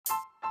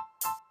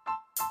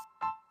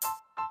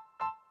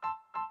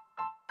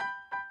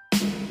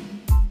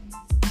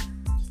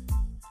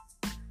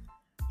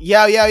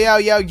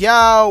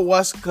Yo,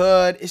 what's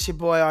good? It's your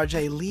boy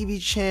RJ Levy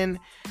Chin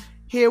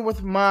here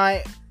with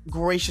my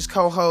gracious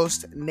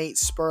co-host Nate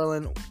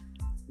Sperlin.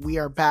 We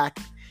are back.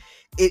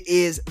 It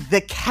is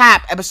The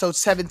Cap, episode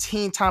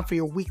 17, time for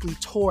your weekly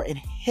tour in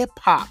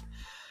hip-hop.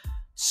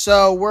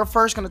 So we're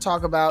first going to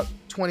talk about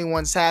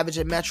 21 Savage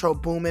and Metro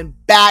Boomin,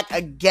 back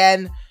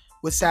again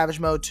with Savage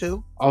Mode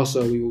 2.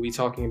 Also, we will be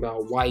talking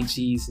about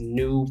YG's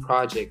new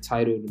project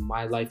titled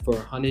My Life for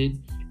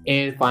 100.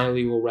 And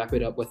finally, we'll wrap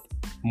it up with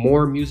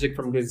more music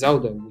from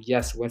Griselda.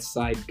 Yes,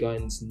 Westside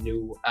Gunn's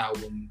new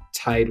album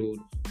titled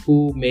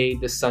Who Made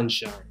the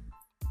Sunshine.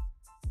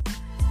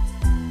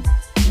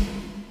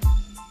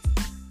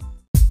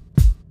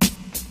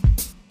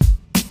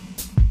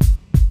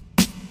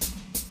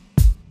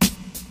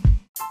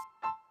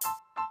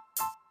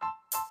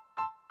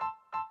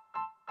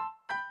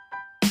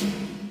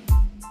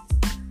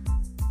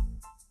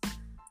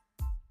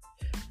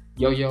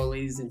 Yo,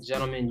 ladies and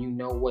gentlemen, you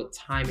know what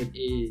time it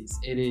is.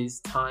 It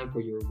is time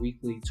for your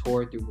weekly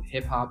tour through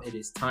hip-hop. It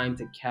is time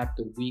to cap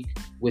the week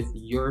with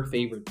your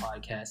favorite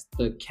podcast,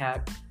 The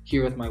Cap,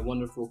 here with my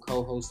wonderful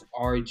co-host,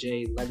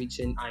 RJ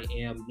Levychin. I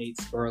am Nate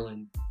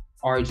Sperlin.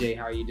 RJ,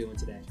 how are you doing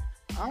today?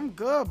 I'm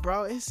good,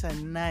 bro. It's a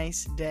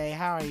nice day.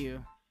 How are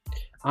you?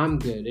 I'm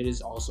good. It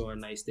is also a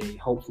nice day.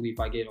 Hopefully, if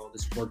I get all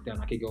this work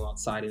done, I could go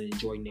outside and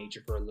enjoy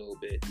nature for a little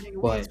bit.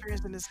 Nigga, we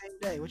experiencing the same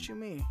day. What you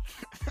mean?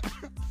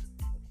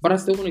 But I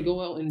still want to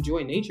go out and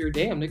enjoy nature.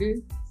 Damn, nigga.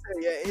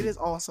 Yeah, it is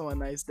also a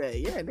nice day.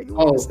 Yeah,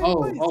 nigga. So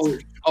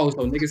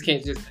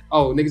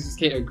niggas just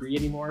can't agree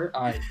anymore.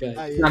 All right, good.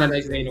 It's not a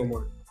nice day no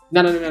more.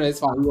 No, it's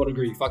fine. We won't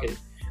agree. Fuck it.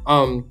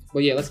 But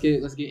yeah, let's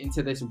get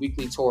into this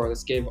weekly tour.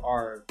 Let's give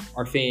our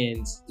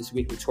fans this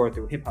weekly tour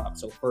through hip hop.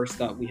 So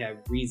first up, we have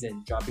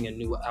Reason dropping a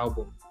new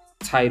album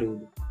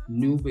titled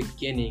New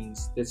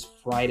Beginnings this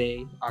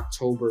Friday,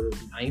 October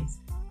 9th.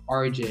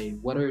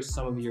 RJ, what are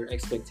some of your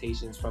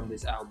expectations from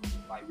this album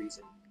by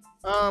Reason?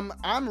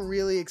 I'm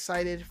really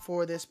excited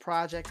for this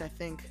project. I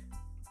think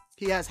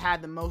he has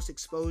had the most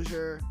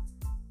exposure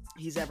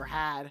he's ever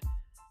had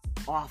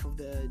off of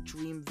the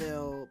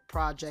Dreamville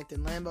project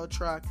and Lambo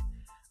Truck.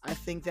 I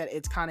think that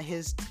it's kind of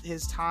his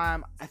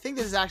time. I think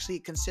this is actually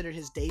considered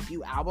his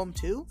debut album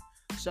too.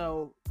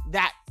 So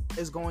that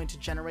is going to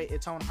generate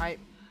its own hype.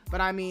 But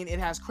I mean, it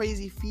has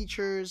crazy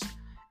features.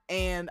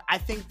 And I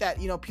think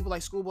that, you know, people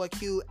like Schoolboy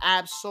Q,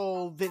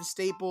 Ab-Soul, Vince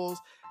Staples,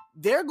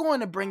 they're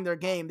going to bring their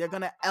game. They're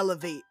going to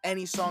elevate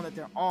any song that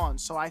they're on.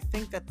 So I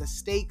think that the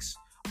stakes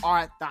are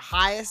at the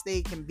highest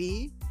they can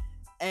be.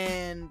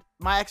 And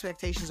my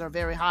expectations are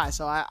very high.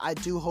 So I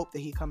do hope that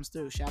he comes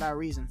through. Shout out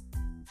Reason.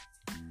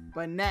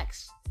 But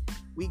next,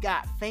 we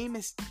got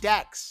Famous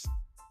Dex.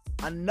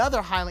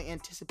 Another highly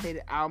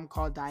anticipated album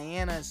called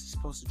Diana is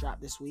supposed to drop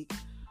this week.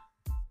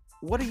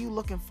 What are you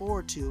looking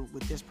forward to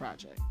with this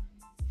project?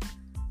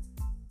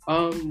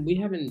 We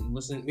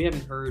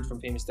haven't heard from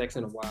Famous Dex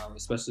in a while,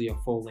 especially a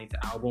full-length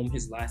album.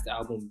 His last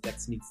album,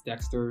 Dex Meets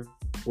Dexter,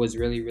 was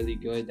really, really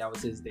good. That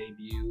was his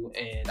debut,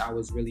 and I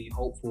was really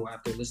hopeful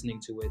after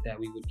listening to it that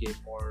we would get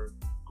more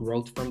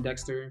growth from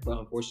Dexter, but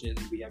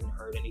unfortunately we haven't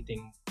heard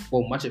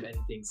much of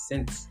anything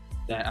since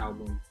that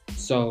album.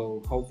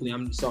 So hopefully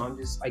I'm just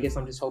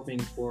hoping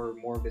for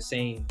more of the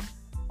same,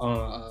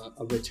 a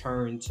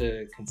return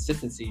to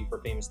consistency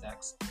for Famous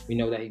Dex. We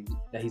know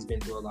that he's been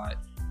through a lot.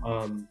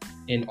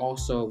 And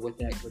also with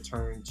that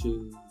return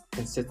to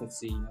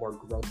consistency, more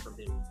growth from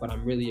him. But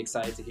I'm really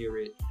excited to hear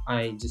it.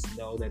 I just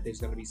know that there's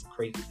going to be some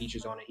crazy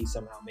features on it. He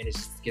somehow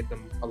manages to get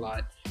them a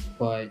lot.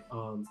 But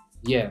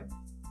yeah,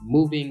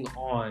 moving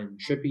on.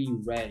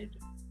 Trippie Redd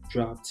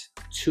dropped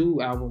two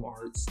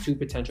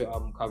potential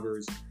album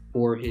covers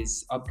for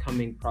his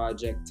upcoming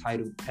project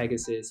titled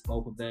Pegasus.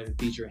 Both of them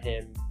feature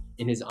him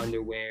in his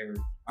underwear,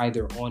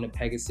 either on a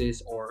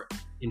Pegasus or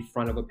in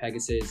front of a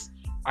Pegasus.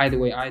 Either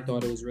way, I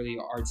thought it was really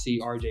artsy.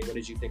 RJ, what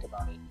did you think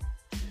about it?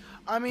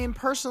 I mean,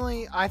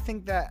 personally, I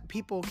think that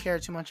people care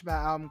too much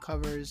about album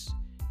covers,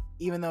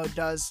 even though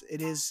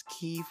it is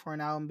key for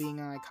an album being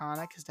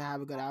iconic is to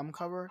have a good album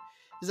cover,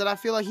 is that I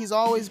feel like he's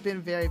always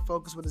been very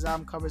focused with his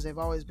album covers. They've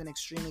always been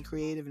extremely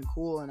creative and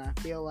cool, and I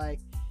feel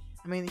like,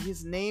 I mean,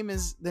 the name of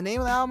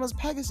the album is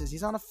Pegasus.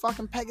 He's on a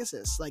fucking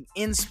Pegasus, like,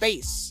 in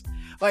space.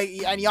 Like,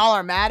 and y'all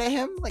are mad at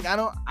him? Like, I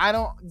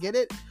don't get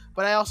it.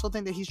 But I also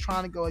think that he's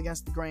trying to go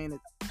against the grain.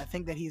 I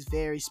think that he's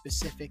very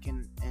specific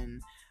and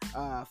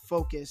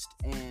focused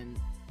and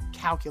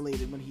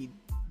calculated when he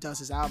does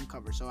his album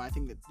cover. So I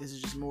think that this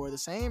is just more of the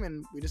same,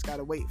 and we just got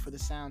to wait for the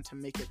sound to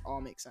make it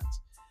all make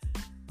sense.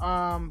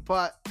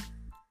 But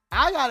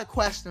I got a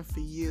question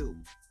for you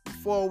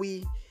before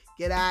we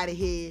get out of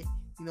here,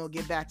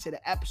 get back to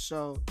the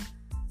episode.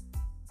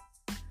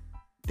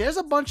 There's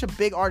a bunch of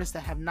big artists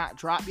that have not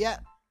dropped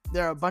yet.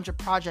 There are a bunch of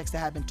projects that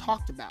have been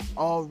talked about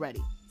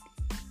already.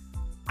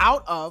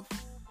 Out of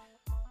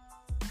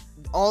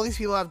all these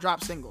people have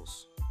dropped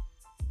singles.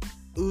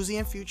 Uzi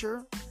and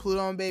Future,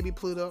 Pluto and Baby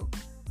Pluto,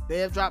 they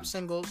have dropped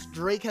singles.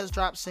 Drake has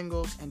dropped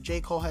singles, and J.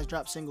 Cole has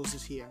dropped singles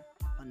this year.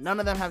 But none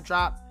of them have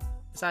dropped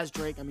Besides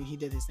Drake, I mean, he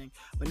did his thing.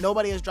 But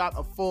nobody has dropped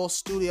a full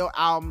studio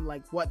album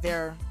like what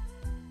their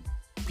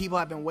people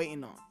have been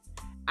waiting on.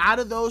 Out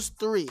of those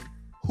three,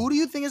 who do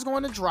you think is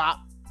going to drop?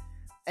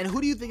 And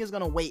who do you think is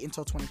going to wait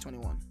until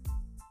 2021?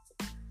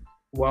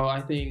 Well,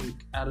 I think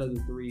out of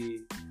the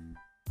three,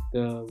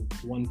 the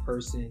one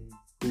person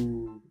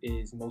who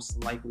is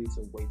most likely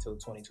to wait till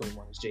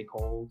 2021 is J.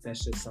 Cole.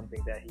 That's just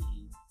something that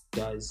he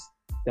does.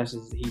 That's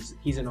just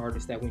he's an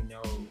artist that we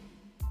know.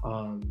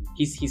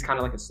 He's kind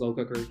of like a slow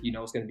cooker. You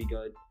know it's going to be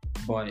good,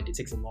 but it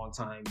takes a long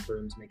time for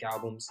him to make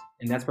albums,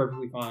 and that's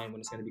perfectly fine when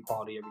it's going to be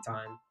quality every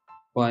time.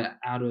 But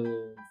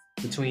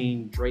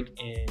between Drake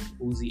and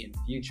Uzi and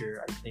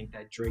Future, I think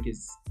that Drake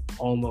is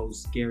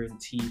almost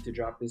guaranteed to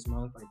drop this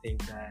month. I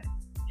think that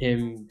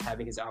him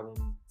having his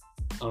album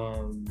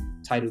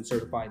titled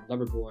Certified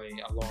Lover Boy,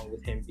 along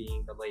with him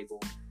being the label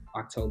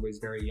October's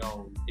very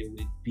own, it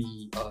would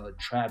be a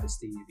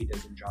travesty if he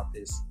doesn't drop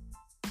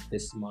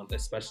this month,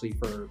 especially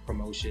for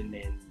promotion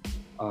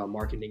and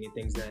marketing and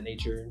things of that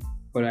nature.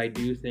 But I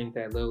do think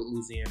that Lil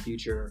Uzi and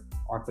Future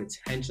are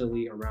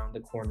potentially around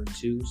the corner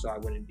too, so I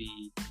wouldn't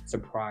be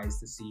surprised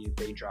to see if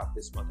they drop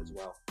this month as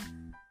well.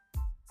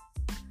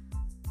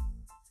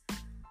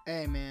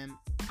 Hey man,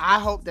 I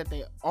hope that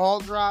they all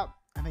drop.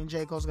 I think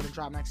J. Cole's gonna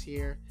drop next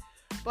year.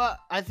 But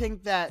I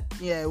think that,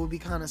 it would be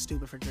kind of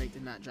stupid for Drake to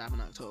not drop in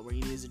October.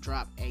 He needs to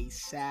drop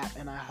ASAP,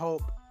 and I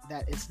hope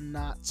that it's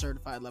not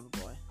Certified Lover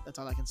Boy. That's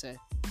all I can say.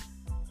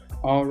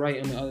 All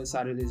right, on the other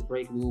side of this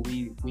break,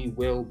 we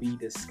will be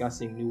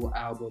discussing new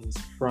albums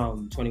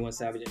from 21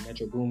 Savage and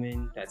Metro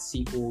Boomin, that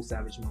sequel,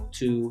 Savage Mode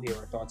 2. Here are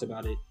our thoughts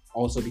about it.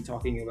 Also be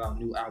talking about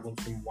new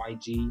albums from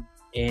YG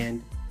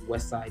and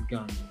Westside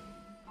Gunn.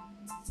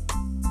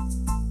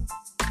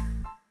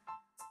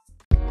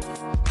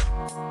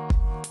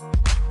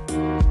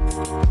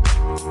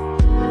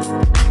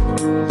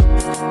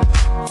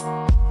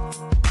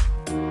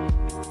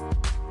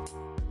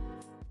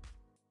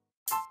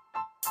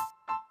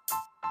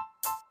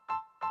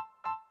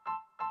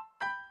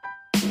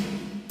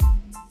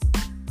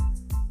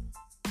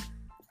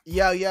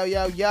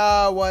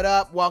 Yo, what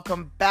up?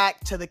 Welcome back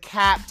to the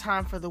Cap.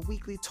 Time for the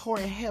weekly tour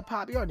in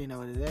hip-hop. You already know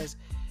what it is.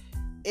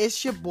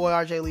 It's your boy,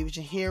 RJ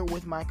Leavich, here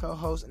with my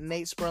co-host,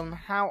 Nate Sperling.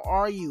 How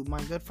are you,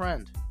 my good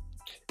friend?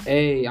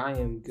 Hey, I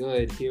am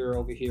good.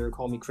 Over here.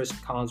 Call me Chris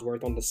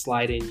Consworth on the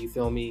slide-in, you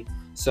feel me?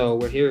 So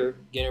we're here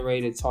getting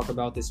ready to talk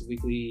about this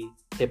weekly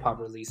hip-hop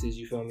releases,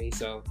 you feel me?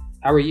 So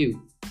how are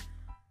you?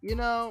 You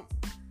know,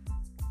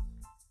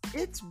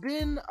 it's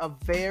been a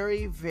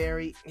very,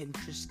 very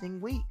interesting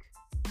week.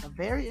 A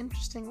very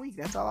interesting week.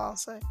 That's all I'll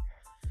say.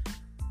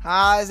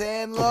 Highs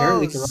and lows.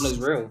 Apparently, Corona's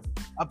real.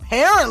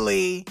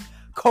 Apparently,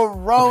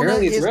 Corona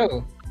is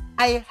real.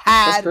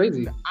 That's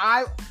crazy.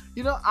 I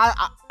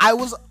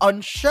was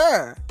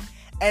unsure,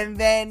 and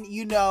then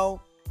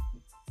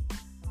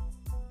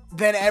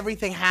then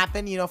everything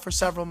happened. For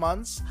several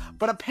months.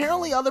 But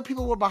apparently, other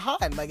people were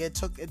behind. Like it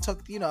took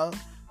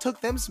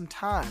them some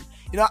time.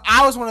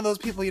 I was one of those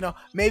people,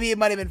 maybe it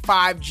might have been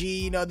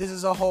 5G, this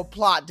is a whole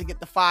plot to get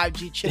the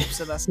 5G chips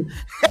in us.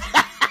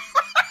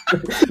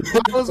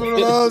 I was one of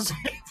those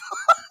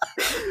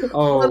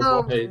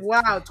people.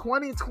 Wow,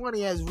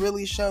 2020 has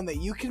really shown that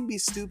you can be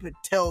stupid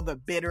till the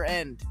bitter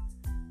end.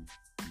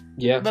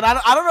 Yeah. But I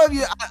don't know if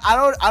you,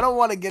 I don't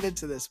want to get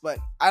into this, but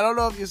I don't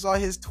know if you saw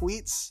his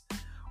tweets,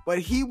 but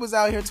he was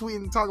out here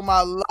tweeting, talking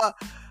about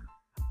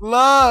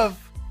love.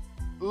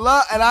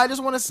 And I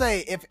just want to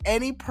say, if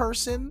any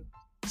person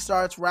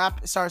starts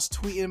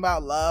tweeting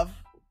about love,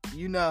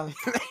 you know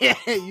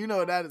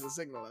that is a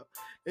signal.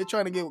 They're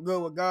trying to get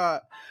good with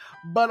God.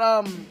 But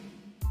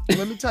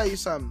let me tell you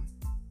something.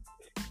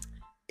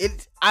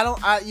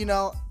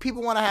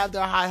 People want to have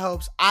their high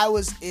hopes. I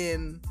was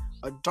in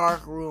a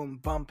dark room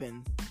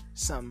bumping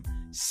some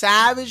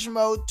Savage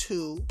Mode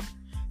 2.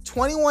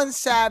 21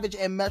 Savage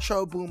and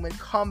Metro Boomin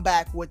come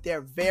back with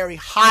their very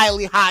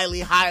highly,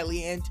 highly,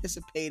 highly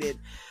anticipated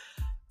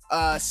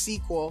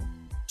sequel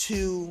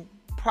to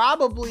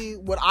probably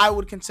what I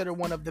would consider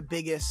one of the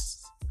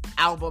biggest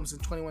albums.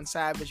 And 21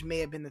 Savage may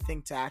have been the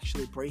thing to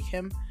actually break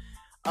him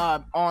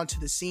onto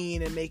the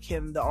scene and make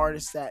him the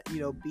artist that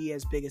be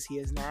as big as he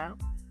is now.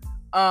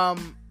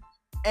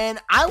 And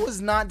I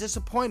was not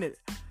disappointed.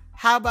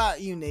 How about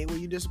you, Nate? Were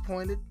you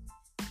disappointed?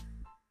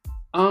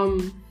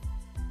 I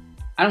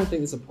don't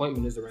think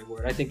disappointment is the right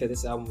word. I think that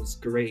this album was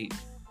great.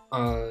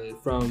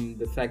 From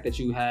the fact that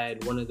you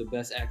had one of the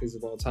best actors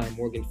of all time,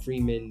 Morgan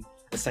Freeman,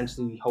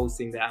 essentially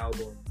hosting the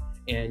album,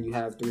 and you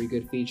have 3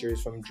 good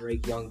features from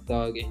Drake, Young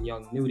Thug, and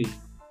Young Nudy.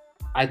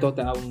 I thought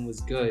the album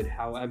was good.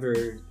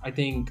 However, I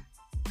think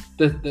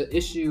the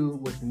issue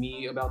with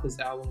me about this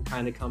album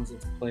kind of comes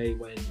into play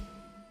when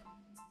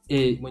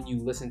you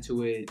listen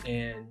to it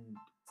and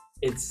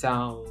it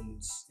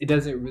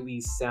doesn't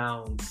really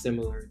sound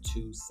similar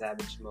to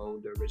Savage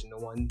Mode, the original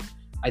one.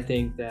 I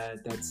think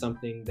that that's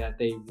something that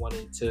they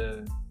wanted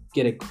to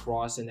get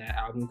across in that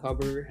album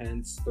cover,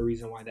 hence the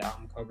reason why the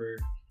album cover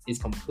is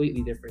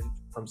completely different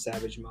from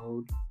Savage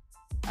Mode.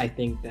 I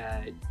think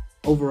that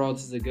overall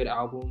this is a good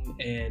album,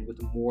 and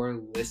with more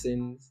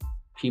listens,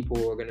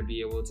 people are going to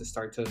be able to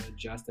start to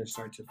adjust and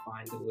start to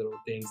find the little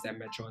things that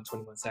Metro and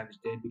 21 Savage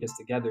did, because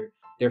together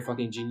they're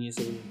fucking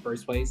geniuses in the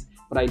first place.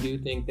 But I do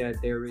think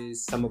that there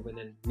is some of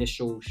an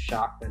initial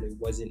shock that it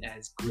wasn't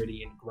as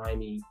gritty and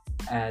grimy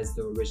as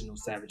the original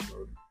Savage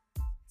Mode.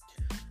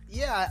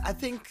 Yeah, I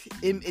think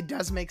it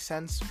does make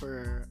sense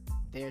for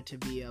there to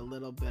be a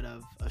little bit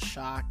of a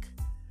shock.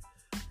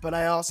 But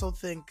I also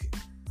think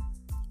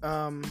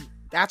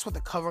that's what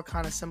the cover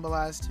kind of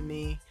symbolized to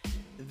me.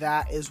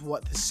 That is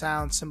what the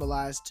sound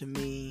symbolized to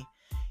me.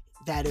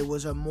 That it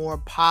was a more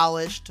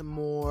polished,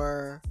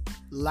 more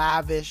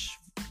lavish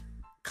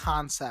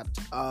concept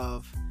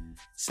of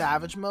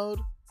Savage Mode.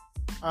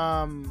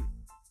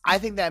 I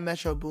think that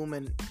Metro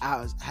Boomin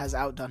has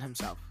outdone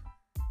himself.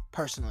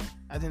 Personally,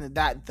 I think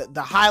that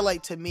the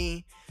highlight to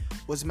me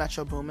was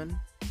Metro Boomin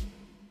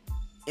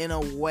in a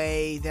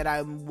way that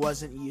I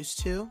wasn't used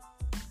to,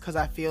 because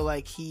I feel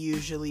like he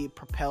usually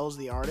propels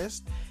the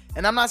artist.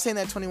 And I'm not saying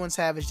that 21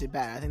 Savage did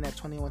bad. I think that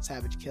 21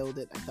 Savage killed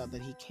it. I thought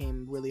that he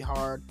came really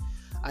hard.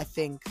 I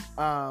think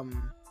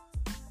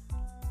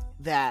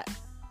that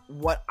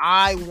what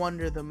I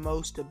wonder the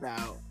most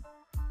about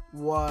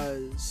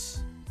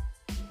was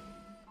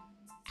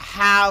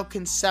how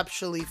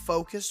conceptually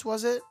focused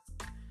was it?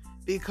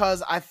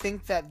 Because I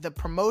think that the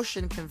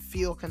promotion can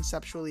feel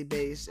conceptually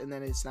based, and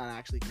then it's not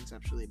actually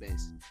conceptually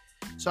based.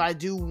 So I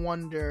do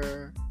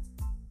wonder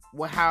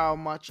how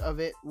much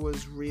of it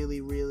was really,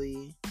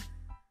 really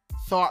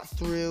thought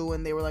through,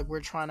 and they were like,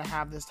 we're trying to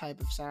have this type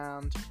of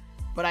sound.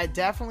 But I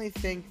definitely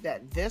think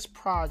that this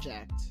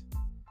project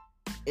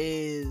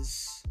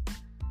is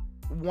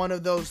one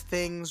of those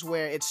things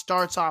where it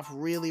starts off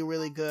really,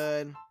 really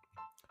good.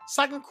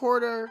 Second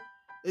quarter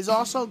is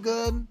also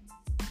good.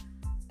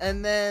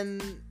 And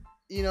then,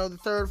 the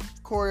third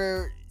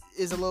quarter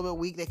is a little bit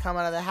weak. They come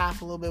out of the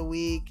half a little bit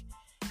weak.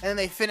 And then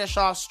they finish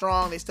off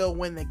strong. They still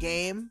win the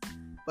game.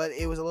 But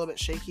it was a little bit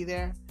shaky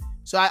there.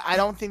 So I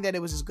don't think that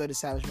it was as good as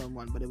Savage Mode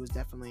 1. But it was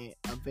definitely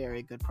a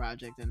very good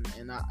project.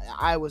 And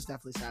I was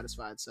definitely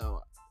satisfied.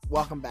 So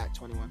welcome back,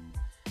 21.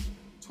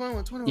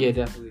 21. Yeah,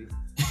 definitely.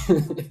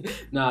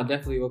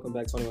 Definitely welcome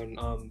back,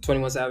 21.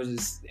 21 Savage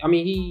is,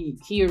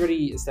 he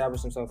already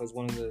established himself as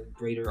one of the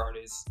greater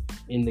artists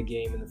in the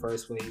game in the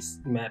first place,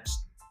 matched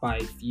by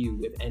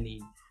few, if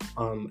any,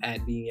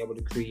 at being able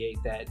to create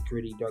that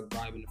gritty, dark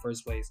vibe in the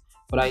first place.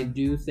 But I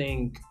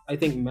think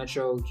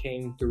Metro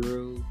came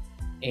through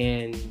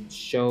and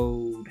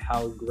showed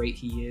how great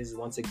he is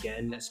once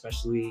again,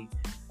 especially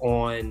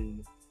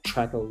on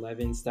track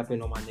 11,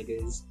 Stepping on My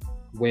Niggas,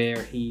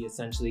 where he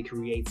essentially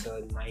creates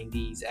a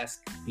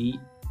 90s-esque beat,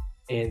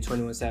 and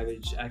 21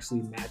 Savage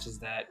actually matches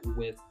that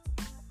with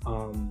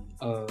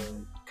a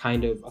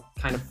kind of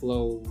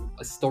flow,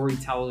 a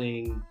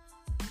storytelling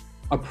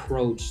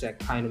approach that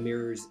kind of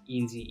mirrors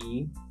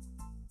Eazy-E.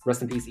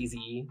 Rest in peace,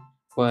 Eazy-E.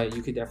 But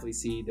you could definitely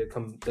see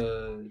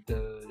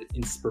the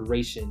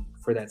inspiration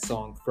for that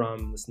song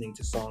from listening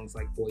to songs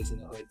like Boys in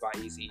the Hood by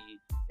Eazy-E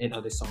and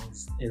other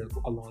songs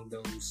along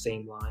those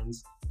same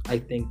lines. I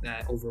think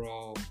that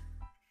overall,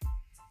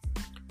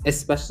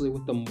 especially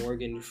with the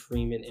Morgan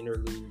Freeman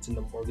interludes and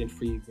the Morgan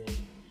Freeman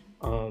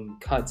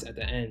cuts at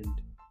the end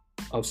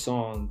of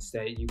songs,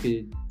 that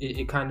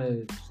it kind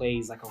of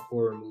plays like a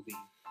horror movie,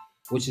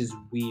 which is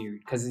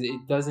weird because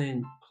it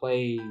doesn't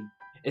play.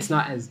 It's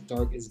not as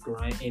dark as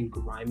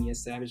grimy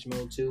as Savage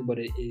Mode 2, but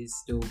it is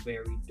still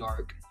very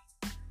dark,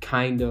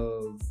 kind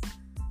of,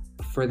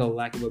 for the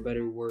lack of a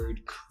better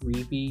word,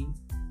 creepy.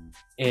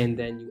 And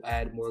then you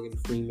add Morgan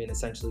Freeman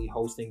essentially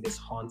hosting this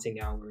haunting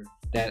hour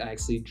that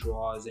actually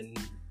draws and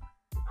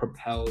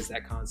propels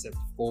that concept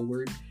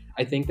forward.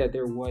 I think that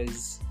there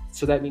was,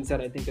 so that being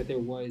said, I think that there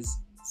was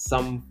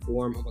some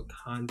form of a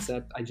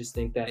concept. I just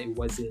think that it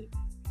wasn't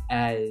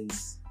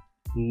as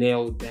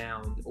nailed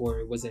down, or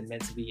it wasn't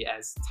meant to be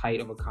as tight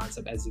of a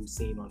concept as you've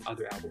seen on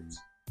other albums.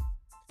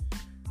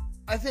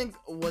 I think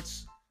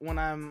when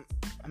I'm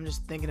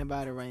just thinking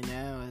about it right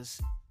now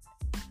is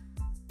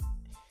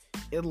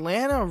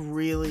Atlanta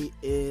really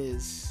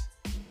is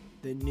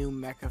the new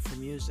mecca for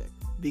music,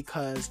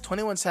 because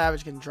 21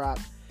 Savage can drop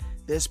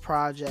this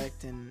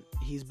project, and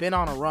he's been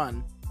on a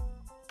run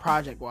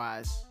project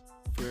wise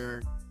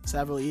for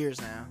several years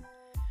now.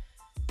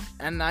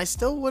 And I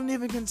still wouldn't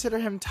even consider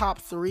him top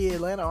 3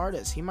 Atlanta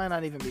artists. He might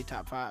not even be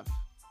top 5.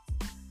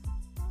 If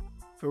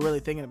we're really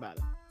thinking about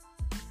it.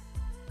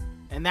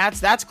 And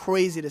that's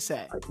crazy to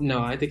say.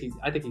 No, I think he's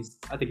top 5. I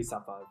think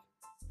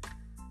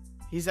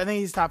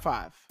he's top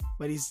 5.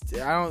 But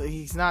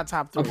he's not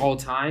top 3. Of all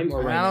time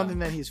or right now? I don't think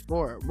that he's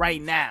 4.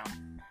 Right now.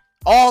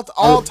 All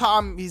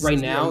time he's right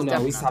now,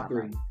 no, he's top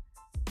 3.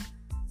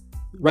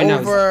 Right now.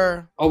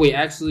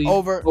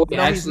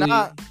 He's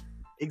not.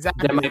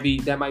 Exactly.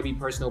 That might be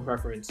personal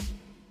preference.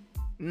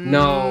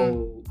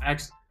 No,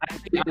 actually, I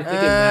think it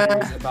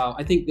matters about.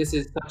 I think this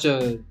is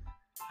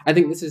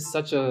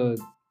such a.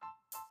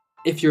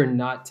 If you're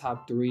not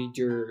top 3,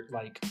 you're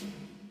like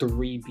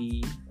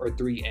 3B or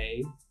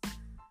 3A.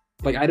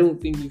 Like, I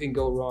don't think you can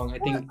go wrong.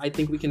 I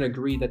think we can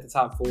agree that the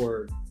top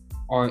 4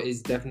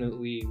 is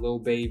definitely Lil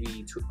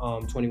Baby,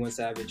 21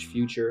 Savage,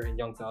 Future, and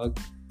Young Thug.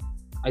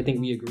 I think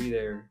we agree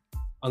there,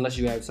 unless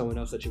you have someone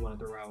else that you want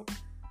to throw out.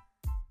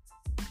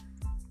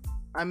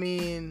 I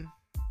mean,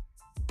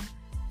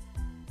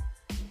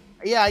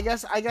 yeah, I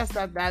guess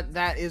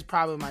that is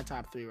probably my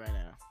top 3 right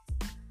now.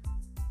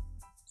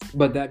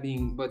 But that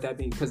being,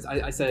 because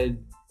I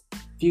said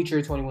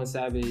Future, 21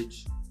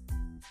 Savage,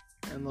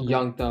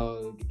 Young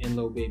Thug, and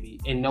Lil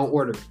Baby in no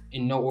order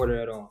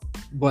at all.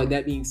 But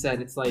that being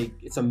said, it's like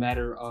it's a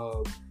matter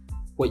of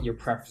what your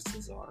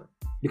preferences are,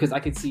 because I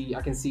can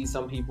see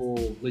some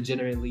people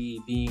legitimately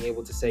being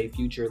able to say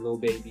Future, Lil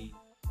Baby,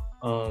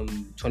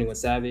 21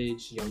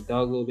 Savage, Young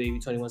Thug, Lil Baby,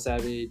 21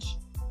 Savage,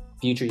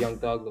 Future, Young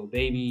Thug, Lil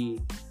Baby.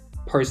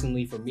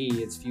 Personally, for me,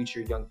 it's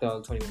Future, Young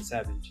Thug, 21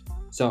 Savage.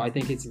 So I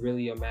think it's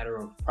really a matter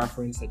of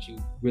preference that you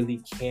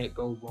really can't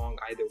go wrong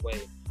either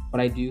way.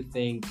 But I do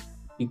think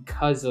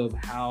because of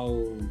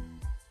how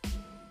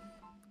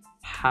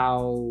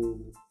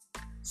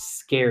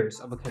scarce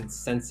of a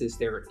consensus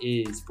there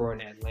is for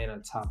an Atlanta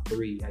top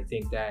 3, I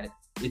think that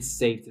it's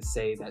safe to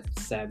say that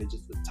Savage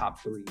is the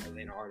top 3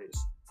 Atlanta artist.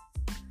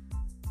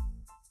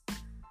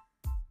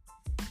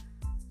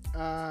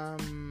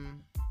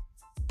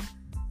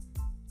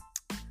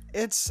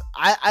 It's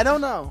I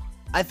don't know.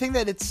 I think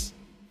that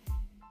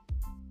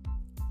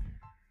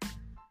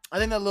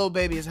Lil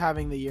Baby is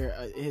having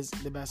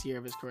the best year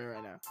of his career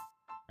right now.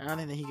 I don't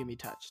think that he can be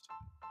touched.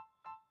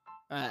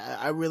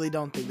 I really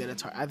don't think that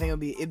it's hard. I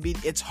think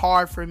it's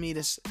hard for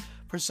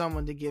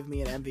someone to give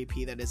me an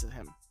MVP that isn't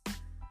him.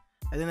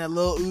 I think that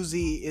Lil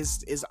Uzi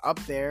is up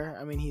there.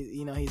 I mean,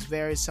 he's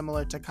very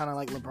similar to kind of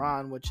like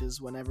LeBron, which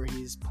is whenever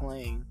he's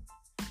playing,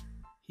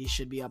 he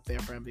should be up there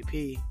for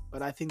MVP.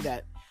 But I think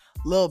that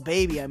Lil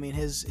Baby, I mean,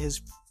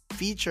 his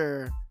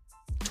feature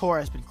tour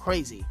has been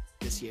crazy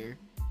this year,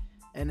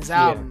 and his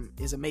album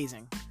is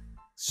amazing.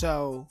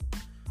 So,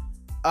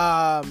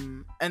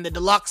 and the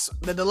deluxe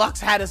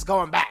had us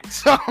going back.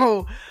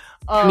 So,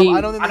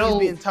 I don't think he's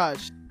being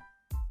touched.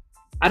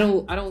 I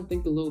don't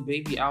think the Lil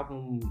Baby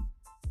album,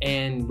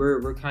 and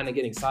we're kind of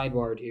getting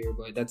sidebarred here,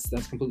 but that's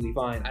completely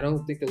fine. I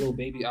don't think the Lil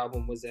Baby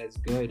album was as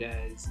good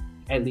as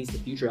at least the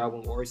Future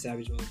album or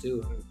Savage Mode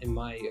 2, in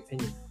my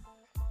opinion.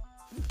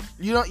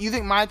 You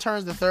think My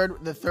Turn's the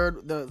third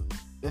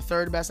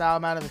best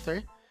album out of the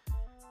 3?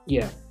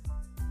 Yeah,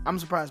 I'm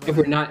surprised. If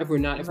we're not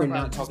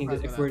talking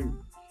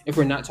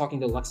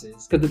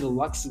deluxes, because the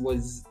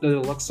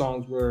deluxe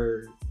songs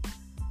were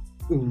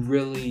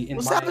really.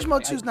 Savage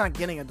Mode 2 is not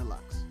getting a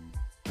deluxe,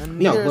 and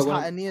neither is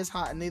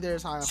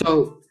High.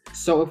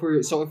 So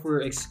if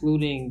we're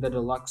excluding the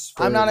deluxe,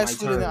 I'm not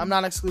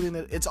excluding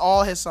it. It's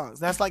all his songs.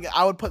 That's like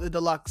I would put the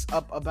deluxe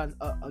up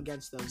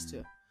against those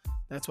two.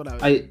 That's what I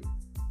would.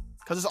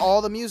 Because it's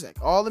all the music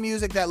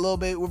that Lil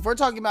Baby. If we're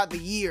talking about the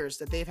years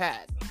that they've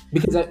had,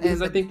 because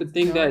I think the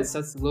thing that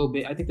sets Lil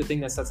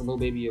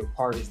Baby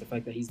apart is the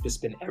fact that he's just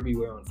been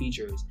everywhere on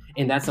features,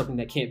 and that's something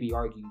that can't be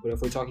argued. But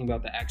if we're talking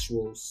about the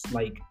actual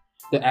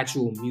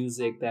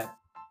music that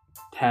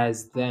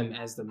has them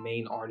as the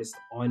main artist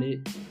on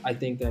it, I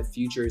think that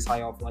Future's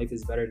High Off Life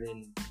is better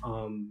than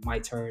My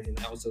Turn, and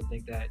I also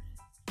think that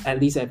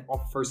at least at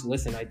first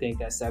listen, I think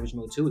that Savage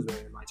Mode 2 is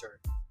better than My Turn.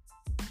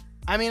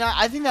 I mean,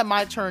 I think that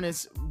My Turn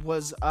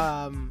was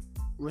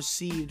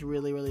received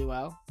really, really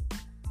well,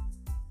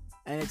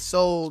 and it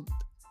sold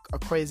a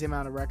crazy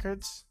amount of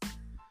records.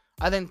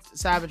 I think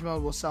Savage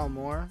Mode will sell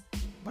more,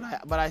 but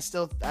I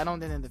don't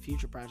think that the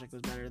Future project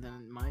was better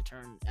than My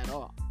Turn at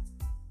all.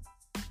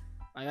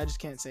 Like, I just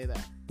can't say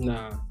that.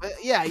 Nah. But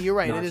yeah, you're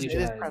right. It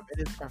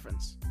is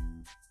preference.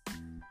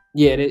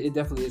 Yeah, it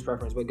definitely is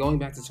preference. But going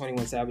back to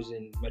 21 Savage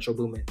and Metro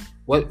Boomin,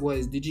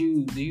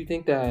 do you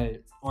think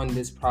that on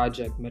this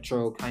project,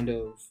 Metro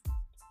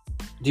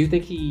do you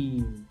think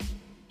he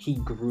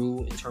grew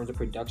in terms of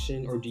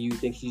production, or do you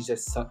think he's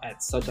just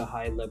at such a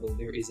high level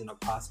there isn't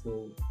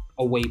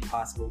a way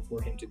possible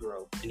for him to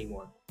grow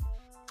anymore?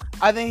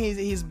 I think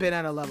he's been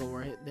at a level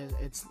where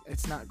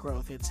it's not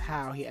growth, it's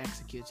how he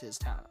executes his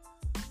talent.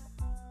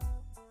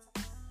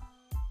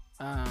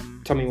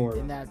 Tell me more.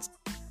 And that's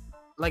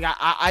like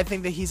I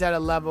think that he's at a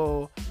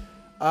level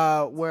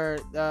where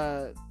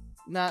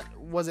not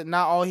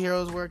All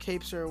Heroes Wear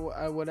Capes or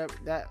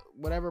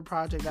whatever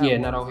project that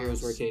Not All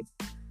Heroes Wear Capes.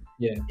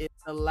 Yeah, it's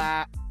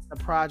the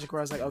project where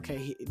I was like,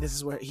 okay, this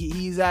is where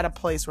he's at a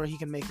place where he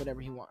can make whatever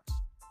he wants.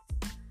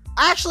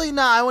 Actually,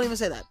 no, I won't even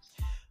say that.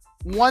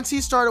 Once he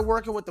started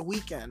working with The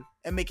Weeknd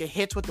and making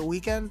hits with The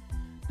Weeknd,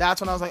 that's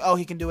when I was like, oh,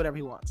 he can do whatever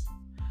he wants.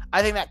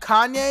 I think that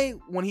Kanye,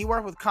 when he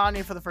worked with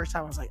Kanye for the first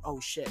time, I was like,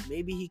 oh shit,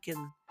 maybe he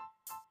can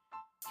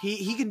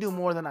do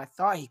more than I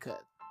thought he could.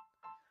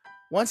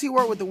 Once he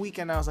worked with The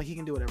Weeknd, I was like, he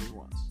can do whatever he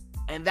wants.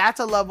 And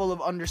that's a level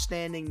of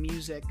understanding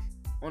music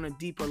on a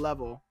deeper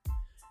level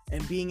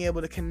and being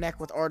able to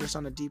connect with artists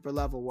on a deeper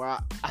level where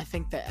I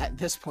think that at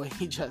this point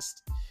he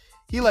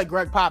like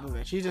Greg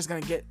Popovich. He's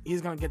gonna get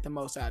the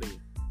most out of you.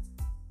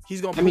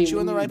 He's gonna put you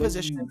in the right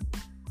position.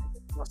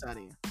 Most out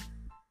of you.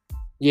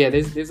 Yeah,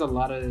 there's a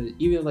lot of,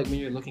 even like when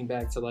you're looking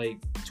back to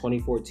like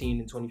 2014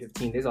 and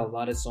 2015, there's a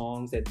lot of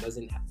songs that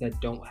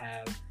don't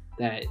have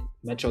that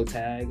Metro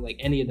tag, like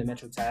any of the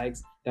Metro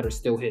tags that are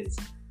still his.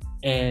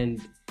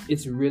 And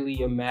it's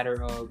really a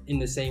matter of, in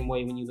the same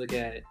way when you look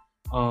at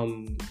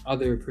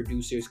other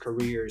producers'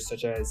 careers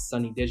such as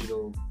Sunny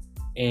Digital,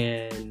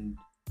 and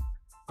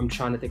I'm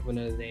trying to think of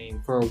another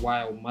name, for a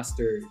while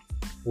Mustard,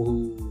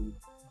 who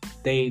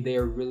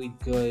they're really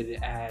good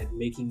at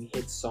making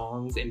hit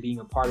songs and being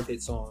a part of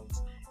hit songs,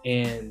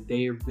 and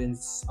they've been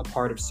a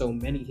part of so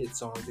many hit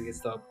songs it gets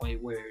to a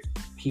point where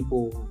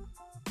people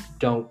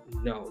don't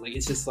know. Like,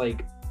 it's just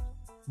like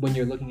when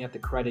you're looking at the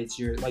credits,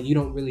 you're like, you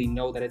don't really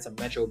know that it's a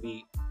Metro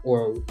beat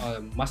or a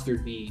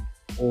Mustard beat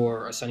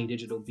or a Sunny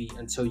Digital beat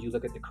until you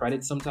look at the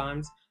credits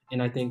sometimes.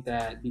 And I think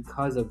that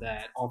because of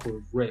that, off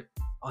of Rip,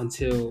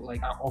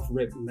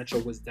 Metro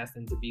was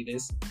destined to be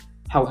this.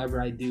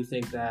 However, I do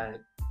think that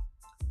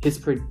his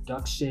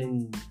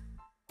production,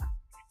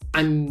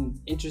 I'm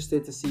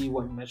interested to see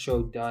what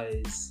Metro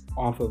does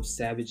off of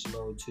Savage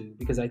Mode too,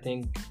 because I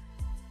think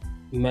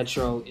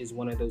Metro is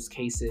one of those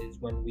cases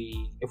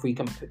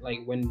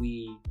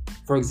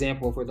for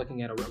example, if we're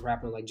looking at a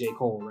rapper like J.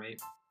 Cole, right?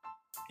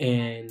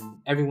 And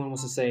everyone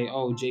wants to say,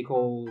 oh, J.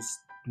 Cole's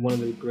one of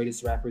the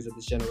greatest rappers of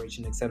this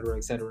generation, et cetera,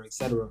 et cetera, et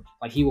cetera.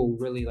 Like, he will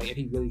really, like, if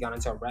he really got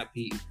into a rap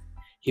beat,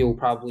 he'll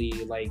probably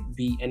like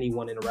beat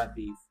anyone in a rap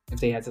beef if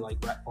they had to like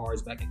rap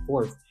bars back and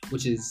forth,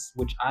 which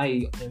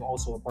I am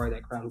also a part of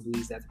that crowd who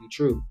believes that to be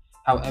true.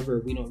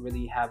 However, we don't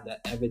really have the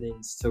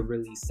evidence to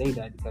really say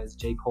that, because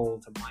J.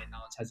 Cole, to my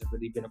knowledge, hasn't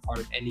really been a part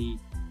of any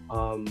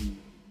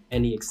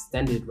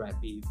extended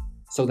rap beef.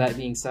 So that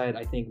being said,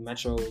 I think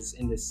Metro is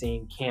in the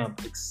same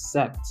camp,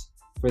 except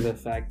for the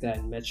fact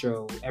that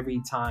Metro,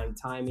 every time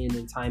in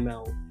and time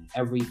out,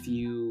 every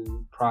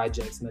few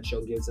projects,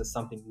 Metro gives us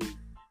something new,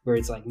 where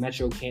it's like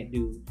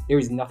there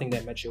is nothing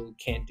that Metro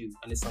can't do.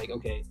 And it's like,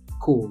 okay,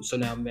 cool. So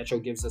now Metro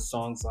gives us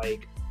songs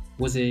like,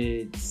 was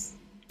it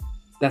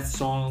that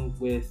song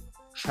with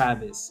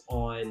Travis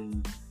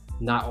on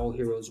Not All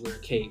Heroes Wear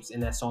Capes,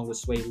 and that song with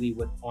Sway Lee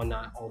on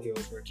Not All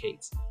Heroes Wear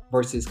Capes,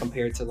 versus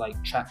compared to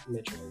like Trap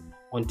Metro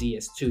on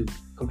DS2,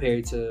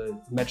 compared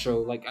to Metro,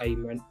 like I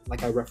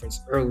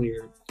referenced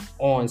earlier,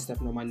 on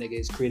Stepping on My Nigga,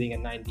 is creating a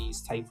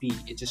 90s type beat.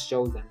 It just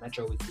shows that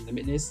Metro is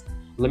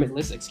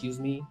limitless, excuse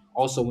me.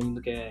 Also, when you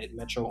look at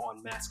Metro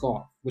on Mask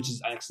Off, which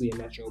is actually a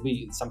Metro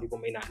beat, some people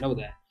may not know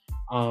that.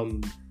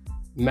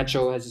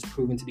 Metro has just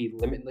proven to be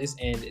limitless,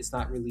 and it's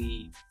not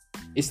really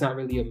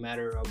a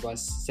matter of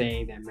us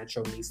saying that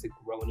Metro needs to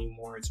grow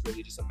anymore. It's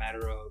really just a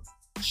matter of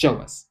show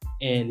us.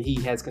 And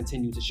he has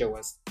continued to show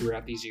us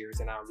throughout these years,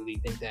 and I don't really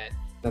think that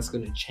that's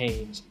going to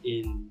change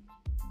in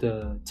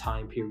the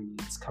time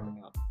periods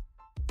coming up.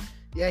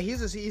 Yeah,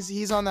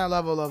 he's on that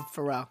level of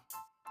Pharrell,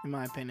 in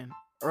my opinion.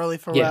 Early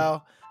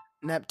Pharrell,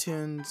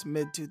 Neptune's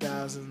mid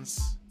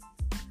 2000s,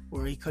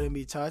 where he couldn't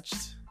be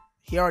touched.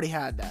 He already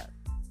had that.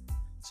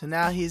 So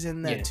now he's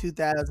in that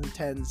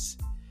 2010s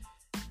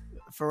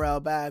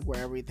Pharrell bag, where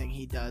everything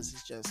he does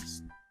is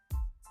just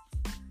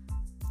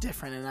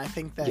different. And I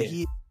think that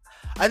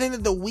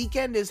that The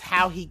Weeknd is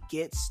how he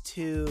gets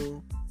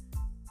to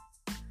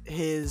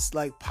his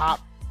like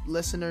pop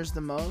listeners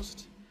the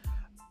most.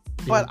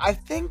 But I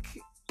think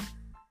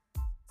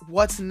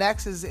what's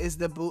next is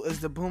the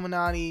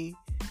Boominati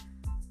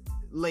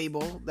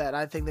label that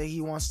I think that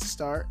he wants to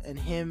start, and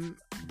him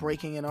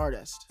breaking an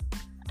artist.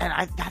 And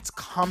that's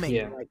coming.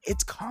 Yeah. Like,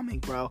 it's coming,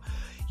 bro.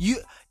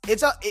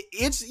 It's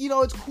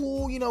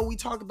cool. We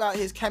talk about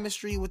his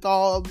chemistry with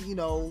all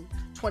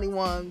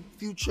 21,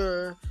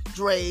 Future,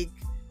 Drake,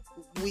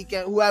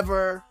 Weeknd,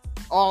 whoever,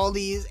 all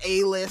these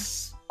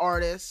A-list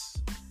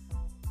artists.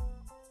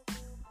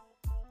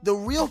 The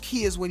real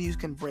key is when you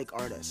can break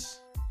artists.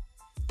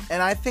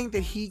 And I think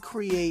that he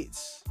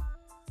creates,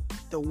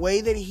 the way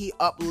that he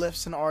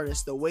uplifts an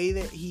artist, the way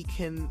that he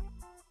can,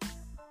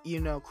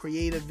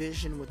 create a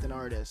vision with an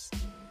artist.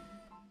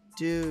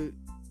 Dude,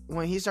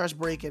 when he starts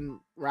breaking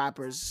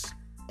rappers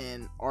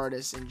and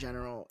artists in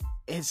general,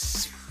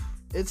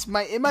 it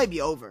might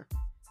be over.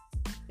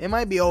 It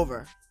might be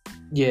over.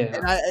 Yeah.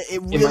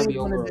 And it's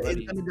going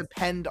to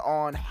depend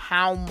on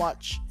how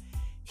much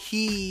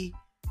he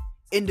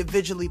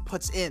individually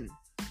puts in.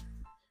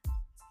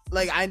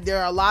 Like, there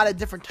are a lot of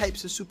different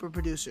types of super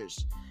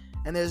producers,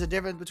 and there's a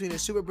difference between a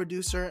super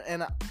producer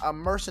and a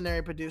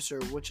mercenary producer,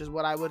 which is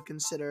what I would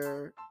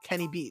consider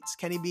Kenny Beats.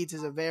 Kenny Beats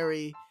is a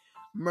very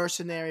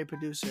mercenary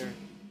producer,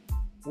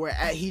 where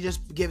he just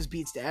gives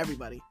beats to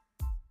everybody.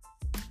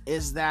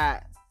 Is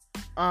that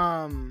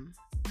I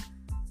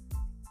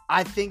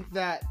think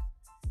that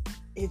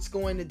it's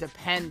going to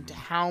depend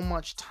how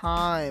much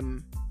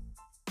time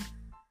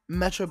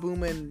Metro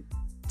Boomin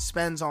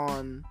spends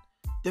on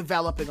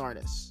developing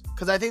artists,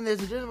 because I think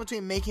there's a difference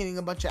between making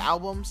a bunch of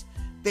albums.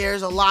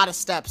 There's a lot of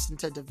steps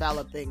into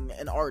developing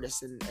an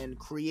artist and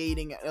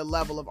creating a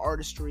level of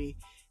artistry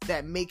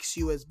that makes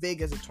you as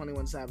big as a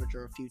 21 Savage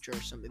or a Future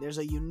or something. There's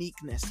a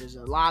uniqueness. There's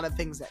a lot of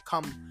things that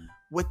come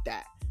with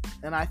that.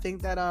 and I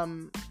think that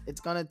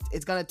it's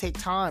gonna take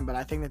time, but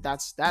I think that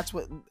that's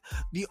what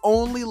the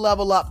only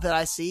level up that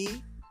I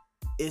see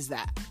is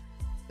that.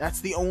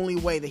 That's the only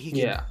way that he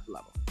can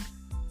level.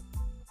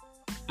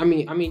 I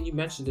mean, you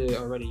mentioned it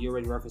already. You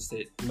already referenced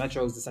it.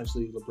 Metro is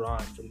essentially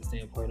LeBron from the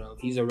standpoint of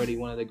he's already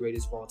one of the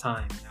greatest of all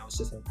time. Now it's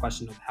just a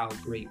question of how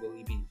great will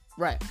he be.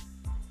 Right.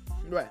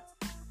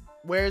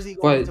 Where is he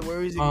going to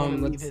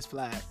leave his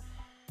flag?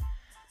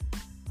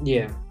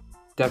 Yeah,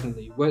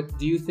 definitely. What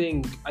do you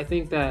think? I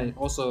think that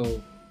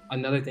also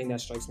another thing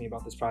that strikes me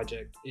about this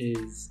project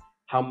is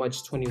how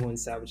much 21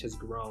 Savage has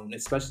grown,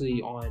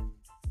 especially on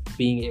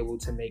being able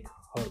to make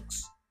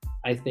hooks.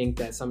 I think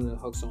that some of the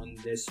hooks on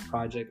this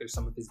project are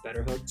some of his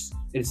better hooks.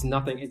 It's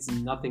nothing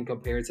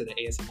compared to the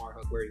ASMR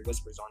hook where he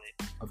whispers on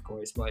it, of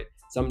course, but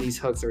some of these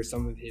hooks are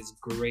some of his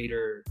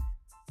greater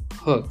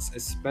hooks,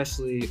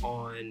 especially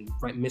on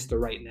Mr.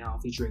 Right Now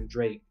featuring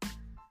Drake.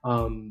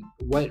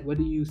 What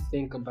do you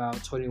think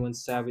about 21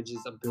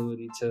 Savage's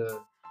ability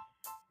to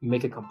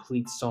make a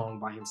complete song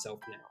by himself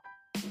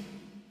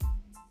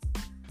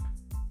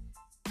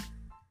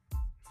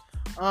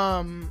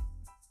now?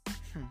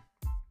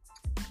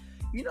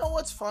 You know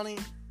what's funny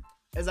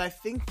is I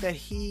think that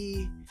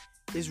he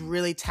is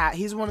really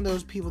he's one of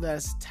those people that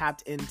has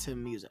tapped into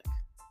music.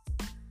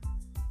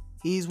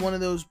 He's one of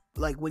those,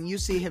 like, when you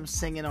see him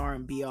singing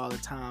R&B all the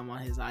time on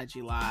his IG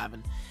Live,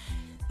 and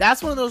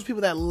that's one of those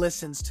people that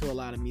listens to a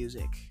lot of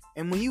music.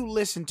 And when you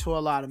listen to a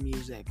lot of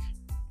music,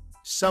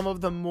 some of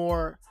the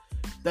more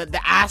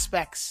the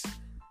aspects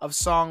of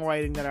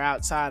songwriting that are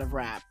outside of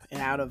rap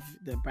and out of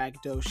the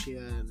braggadocio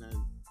and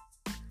the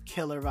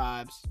killer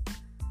vibes,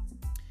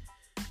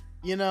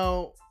 you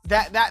know,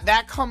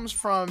 that comes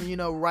from, you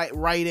know,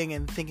 writing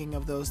and thinking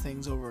of those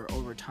things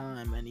over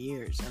time and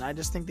years. And I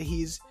just think that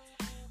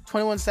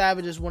 21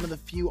 Savage is one of the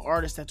few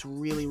artists that's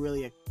really,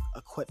 really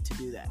equipped to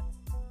do that.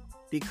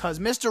 Because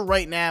Mr.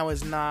 Right Now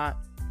is not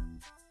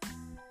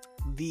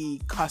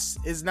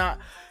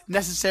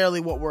necessarily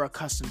what we're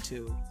accustomed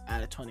to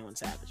out of 21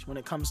 Savage when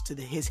it comes to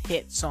his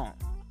hit song.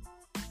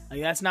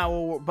 Like, that's not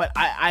what but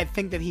I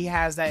think that he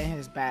has that in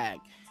his bag.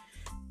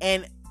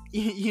 And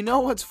you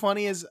know what's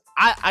funny is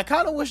I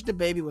kind of wish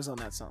DaBaby was on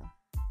that song.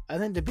 I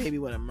think DaBaby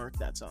would have murked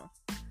that song.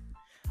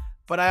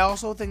 But I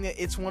also think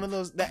that it's one of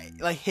those that,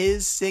 like,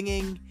 his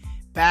singing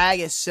bag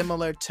is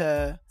similar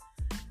to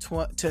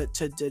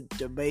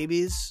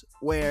DaBaby's,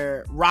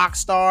 where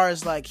Rockstar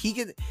is like,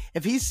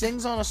 if he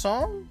sings on a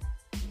song,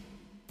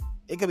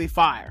 it could be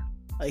fire.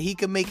 Like, he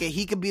could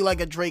be like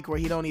a Drake where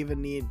he don't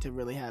even need to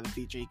really have a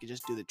feature. He could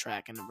just do the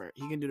track and the verse.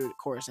 He can do the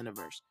chorus and the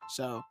verse.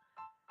 So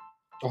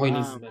all he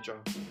needs is Metro.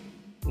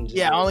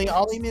 Yeah, all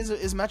he needs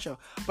is Metro.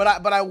 But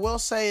I will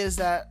say is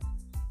that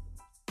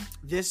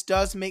this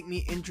does make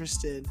me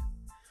interested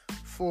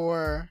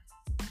for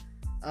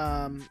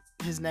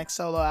his next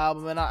solo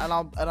album, and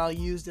I'll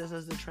use this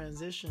as the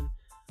transition.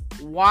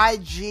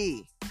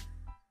 YG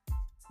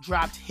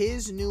dropped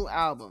his new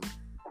album.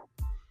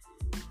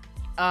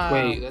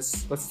 Wait,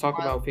 let's talk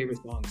about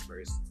favorite songs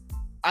first.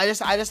 There's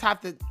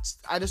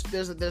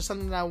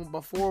something that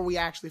before we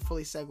actually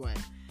fully segue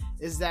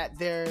is that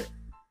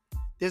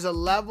there's a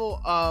level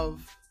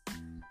of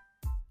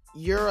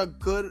you're a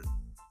good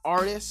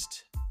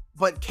artist,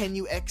 but can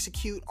you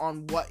execute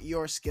on what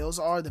your skills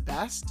are the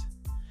best?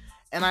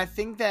 And I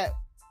think that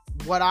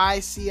what I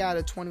see out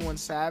of 21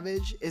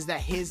 Savage is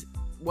that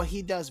what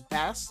he does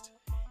best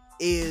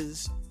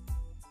is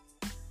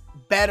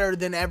better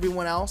than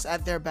everyone else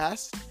at their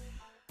best.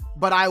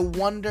 But I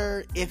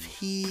wonder if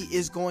he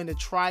is going to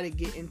try to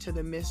get into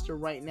the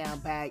Mr. Right Now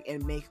bag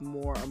and make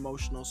more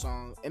emotional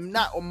songs. And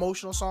not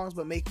emotional songs,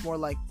 but make more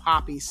like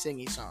poppy,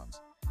 singy songs.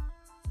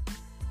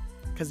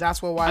 Because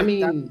that's what that's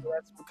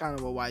kind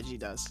of what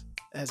YG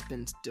has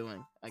been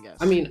doing, I guess.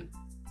 I mean,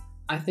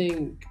 I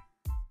think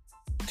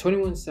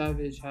 21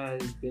 Savage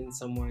has been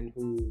someone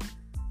who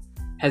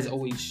has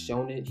always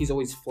shown it. He's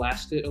always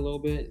flashed it a little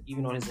bit.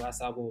 Even on his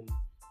last album,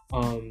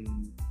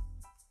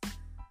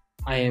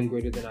 I Am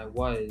Greater Than I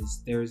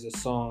Was, there's a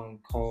song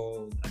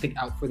called, I think,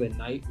 Out for the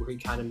Night, where he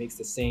kind of makes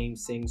the same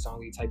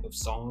sing-songy type of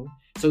song.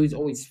 So he's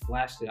always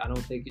flashed it. I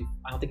don't think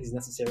he's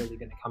necessarily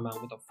going to come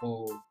out with a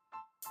full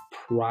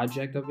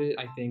project of it.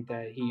 I think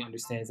that he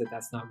understands that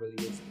that's not really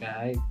his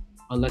bag,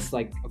 unless,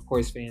 like, of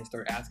course, fans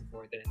start asking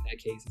for it. Then in that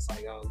case, it's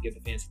like, oh, give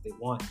the fans what they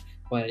want.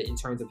 But in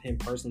terms of him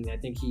personally, I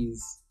think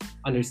he's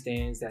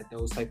understands that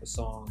those type of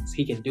songs,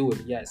 he can do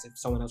it. Yes, if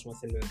someone else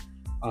wants him to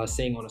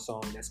sing on a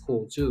song, that's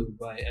cool too.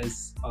 But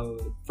as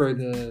for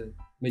the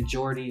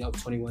majority of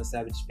 21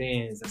 Savage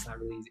fans, that's not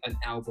really an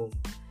album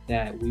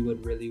that we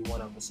would really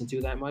want to listen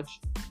to that much.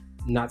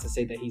 Not to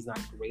say that he's not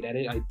great at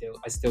it.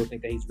 I still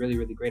think that he's really,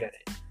 really great at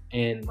it.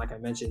 And like I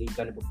mentioned, he's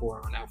done it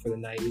before on Out for the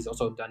Night. He's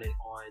also done it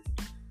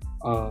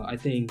on I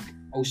think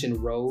Ocean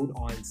Road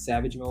on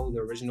Savage Mode, the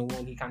original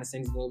one. He kind of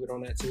sings a little bit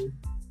on that too.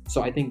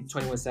 So I think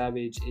 21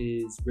 Savage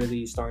is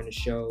really starting to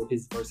show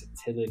his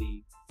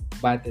versatility.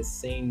 But at the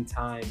same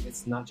time,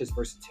 it's not just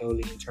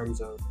versatility in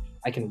terms of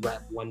I can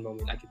rap one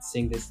moment, I can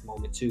sing this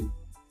moment too.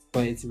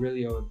 But it's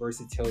really a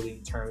versatility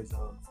in terms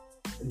of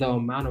the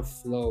amount of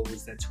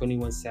flows that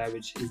 21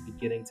 Savage is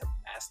beginning to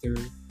master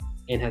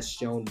and has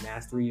shown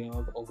mastery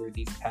of over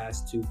these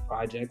past two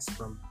projects,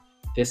 from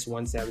this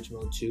one, Savage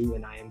Mode 2,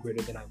 and I Am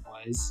Greater Than I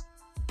Was,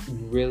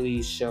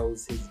 really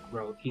shows his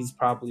growth. He's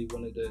probably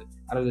one of the,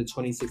 out of the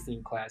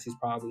 2016 class, he's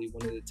probably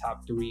one of the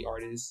top 3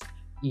 artists,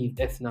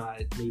 if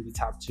not maybe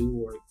top 2,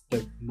 or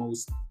the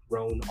most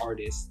grown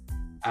artists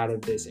out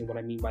of this. And what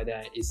I mean by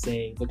that is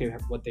saying, look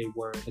at what they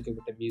were, look at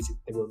what the music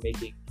they were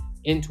making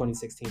in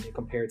 2016 and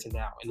compare it to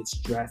now, and it's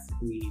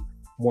drastically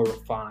more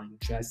refined,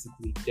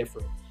 drastically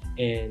different.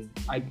 And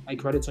I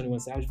credit 21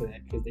 Savage for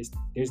that, because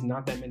there's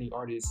not that many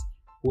artists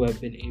who have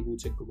been able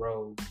to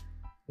grow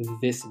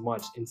this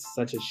much in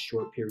such a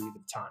short period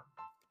of time.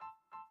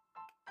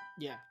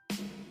 Yeah,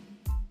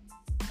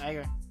 I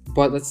agree.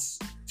 But let's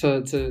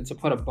to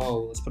put a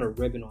bow, let's put a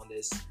ribbon on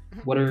this.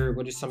 What are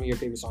some of your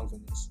favorite songs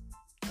on this?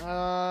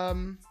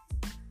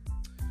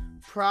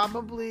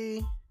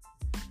 Probably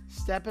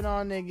Stepping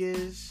on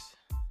Niggas,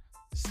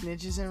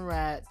 Snitches and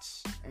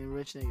Rats, and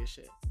Rich Nigga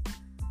Shit.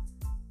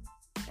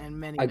 And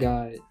Many Men. I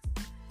got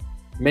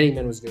Many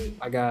Men was good.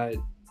 I got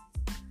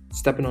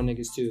Stepping on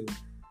Niggas too.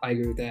 I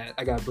agree with that.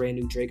 I got Brand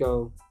New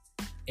Draco.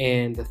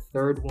 And the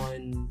third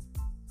one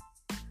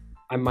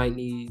I might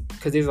need,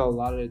 because there's a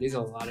lot of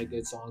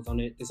good songs on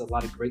it. There's a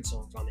lot of great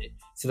songs on it.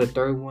 So the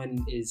third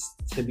one is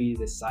to be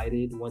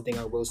decided. One thing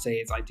I will say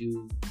is I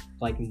do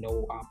like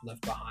No Op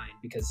Left Behind,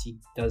 because he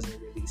doesn't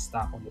really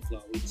stop on the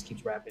flow. He just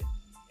keeps rapping.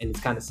 And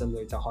it's kind of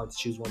similar to Hard to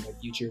Choose One by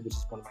Future, which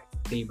is one of my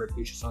favorite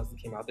Future songs that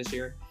came out this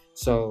year.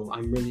 So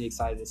I'm really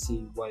excited to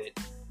see when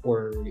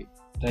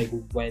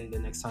the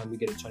next time we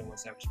get a 21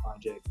 Savage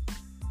project,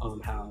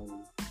 how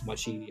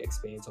much he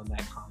expands on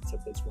that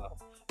concept as well.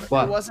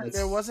 But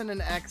there wasn't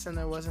an X and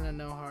there wasn't a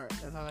No Heart.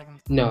 That's all I can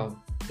say. No,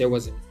 there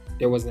wasn't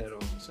at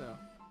all. So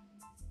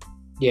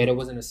yeah, there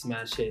wasn't a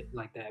smash hit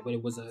like that, but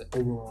it was an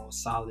overall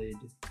solid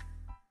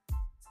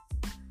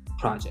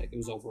project. It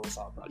was an overall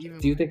solid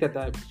project. Do you think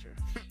that sure.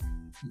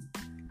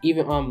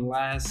 Even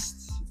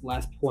last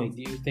point,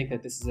 do you think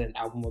that this is an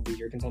album of the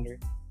year contender?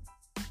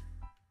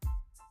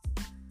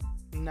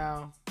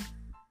 No.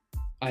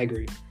 I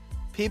agree.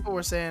 People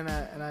were saying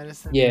that, and I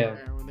just think they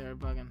were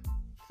bugging.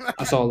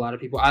 I saw a lot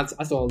of people. I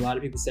saw a lot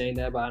of people saying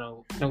that, but I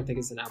don't think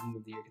it's an album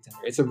of the year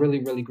contender. It's a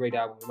really, really great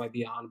album. It might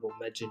be an honorable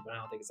mention, but I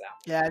don't think it's an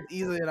album. Yeah, it's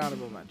easily an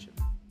honorable mention.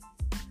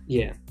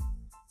 Yeah,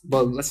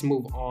 but let's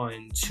move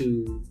on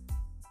to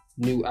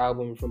new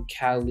album from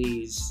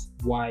Cali's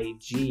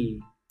YG,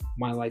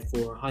 My Life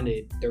for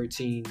 100,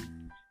 13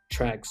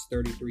 tracks,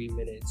 33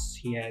 minutes.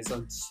 He has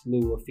a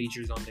slew of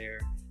features on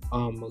there.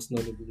 Most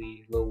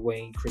notably Lil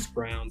Wayne, Chris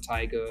Brown,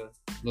 Tyga,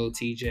 Lil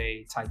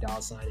TJ, Ty Dolla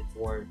 $ign, and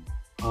more.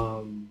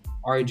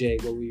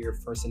 RJ, what were your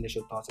first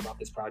initial thoughts about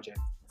this project?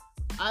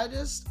 I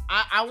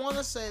want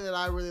to say that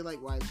I really like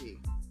YG.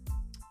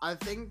 I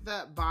think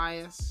that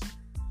bias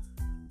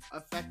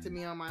affected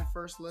me on my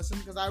first listen,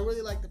 because I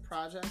really liked the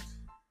project,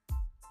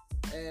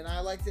 and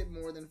I liked it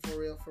more than For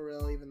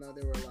Real, even though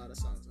there were a lot of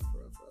songs on For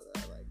Real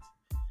that I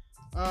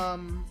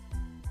liked.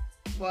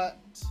 But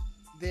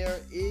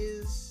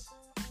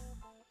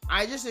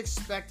I just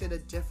expected a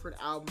different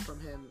album from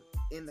him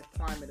in the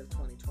climate of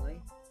 2020.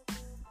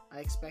 I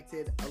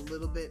expected a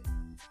little bit.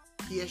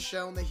 He has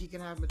shown that he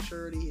can have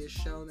maturity. He has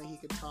shown that he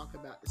can talk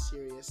about the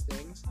serious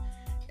things.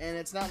 And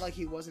it's not like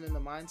he wasn't in the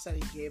mindset.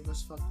 He gave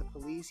us Fuck the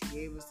Police. He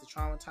gave us the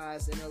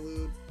Traumatized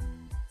interlude.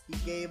 He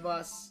gave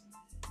us,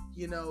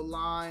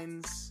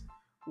 lines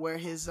where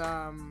his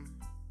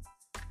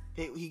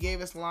he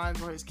gave us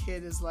lines where his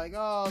kid is like,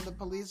 oh, the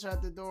police are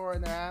at the door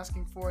and they're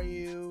asking for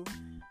you.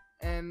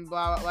 And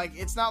blah, blah. Like,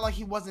 it's not like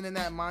he wasn't in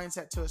that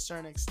mindset to a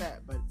certain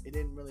extent, but it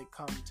didn't really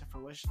come to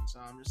fruition.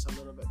 So I'm just a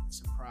little bit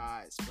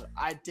surprised. But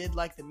I did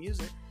like the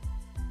music.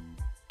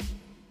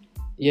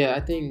 Yeah,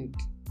 I think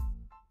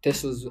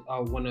this was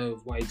one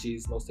of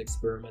YG's most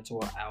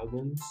experimental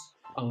albums.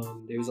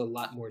 There's a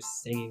lot more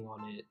singing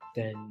on it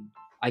than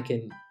I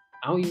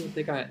don't even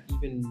think I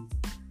even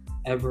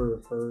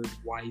ever heard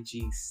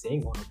YG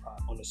sing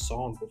on a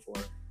song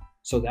before.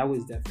 So that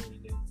was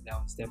definitely new.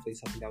 That was definitely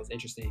something that was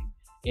interesting.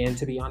 And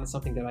to be honest,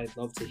 something that I'd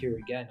love to hear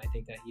again. I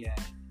think that he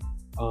had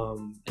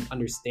an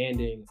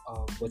understanding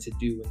of what to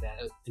do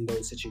in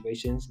those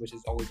situations, which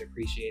is always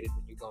appreciated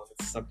when you go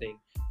into something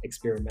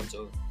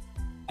experimental.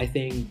 I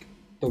think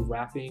the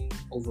rapping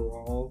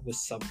overall was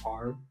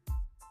subpar.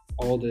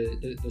 All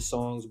the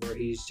songs where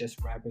he's just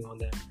rapping on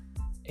them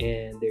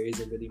and there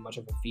isn't really much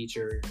of a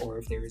feature, or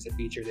if there is a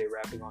feature, they're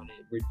rapping on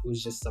it. It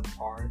was just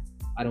subpar.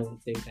 I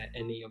don't think that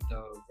any of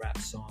the rap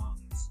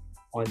songs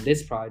on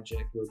this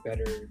project were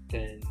better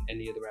than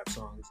any of the rap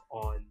songs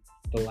on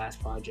the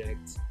last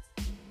project,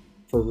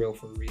 For Real.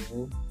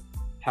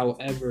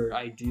 However,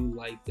 I do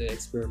like the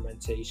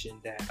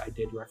experimentation that I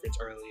did reference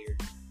earlier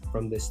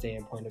from the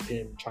standpoint of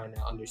him trying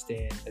to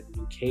understand the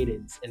new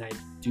cadence, and I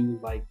do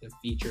like the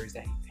features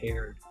that he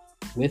paired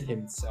with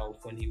himself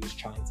when he was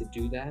trying to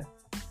do that.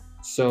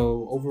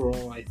 So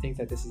overall, I think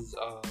that this is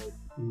a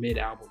mid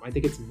album. I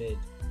think it's mid,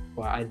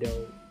 but I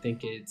don't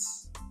think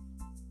it's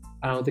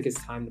I don't think it's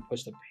time to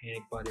push the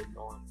panic button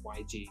on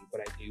YG,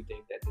 but I do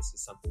think that this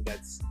is something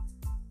that's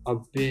a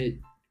bit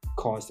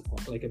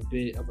like a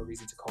bit of a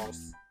reason to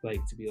cause,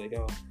 like, to be like,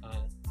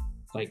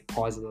 like,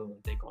 pause a little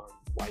and think on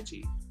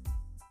YG.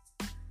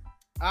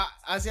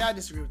 I see. I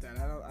disagree with that.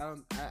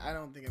 I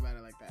don't think about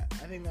it like that.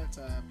 I think that's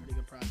a pretty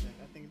good project.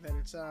 I think that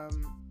it's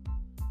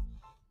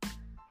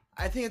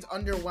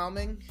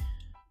underwhelming,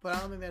 but I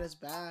don't think that it's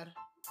bad.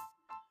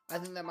 I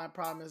think that my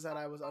problem is that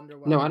I was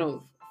underwhelmed. No, I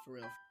don't. For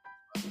real.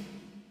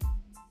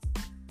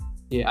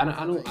 Yeah,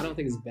 I don't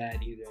think it's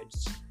bad either.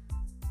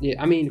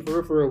 I mean,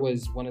 for real,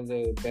 was one of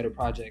the better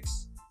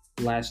projects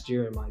last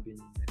year, in my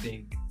opinion. I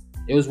think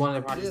it was one of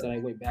the projects that I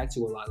went back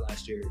to a lot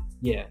last year.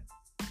 Yeah,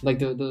 like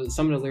the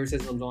some of the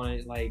lyricisms on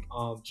it, like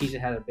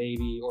Keisha Had a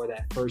Baby, or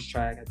that first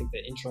track. I think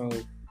the intro,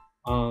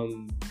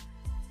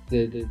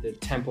 the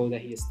tempo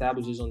that he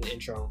establishes on the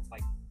intro,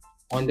 like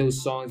on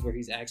those songs where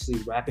he's actually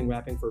rapping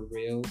for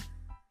real.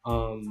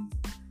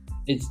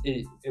 It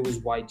was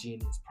YG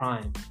in its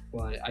prime,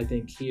 but I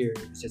think here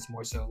it's just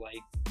more so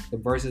like the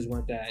verses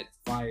weren't that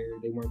fire,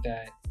 they weren't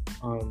that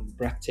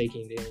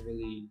breathtaking, they didn't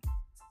really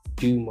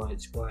do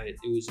much, but it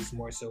was just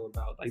more so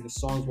about like the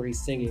songs where he's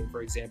singing,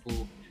 for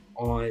example,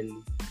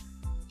 on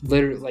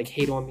literally like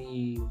Hate on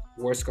Me,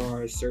 War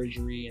Scars,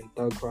 Surgery, and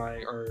Thug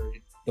Cry are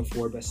the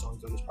 4 best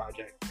songs on this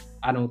project.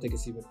 I don't think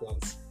it's even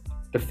close.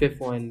 The 5th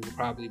one will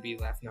probably be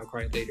Laugh Now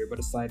Cry Later, but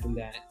aside from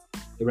that,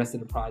 the rest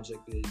of the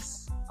project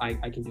is I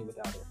can do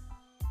without it.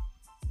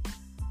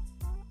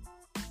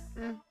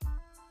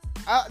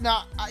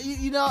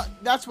 You know,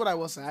 that's what I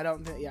will say. I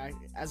don't think,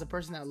 as a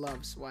person that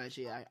loves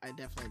YG, I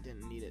definitely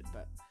didn't need it,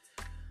 but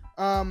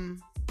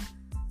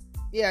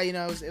you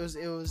know,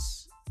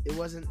 it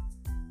wasn't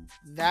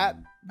that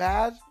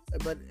bad,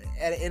 but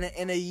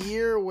in a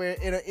year where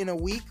in a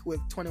week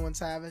with 21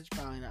 Savage,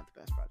 probably not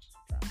the best project,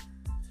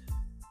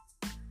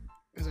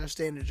 because our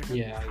standards are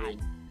high.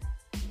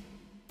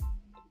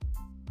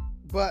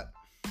 But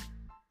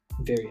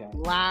very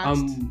high.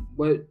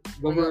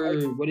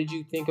 What did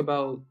you think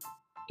about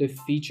the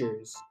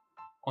features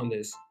on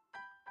this?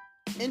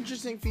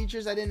 Interesting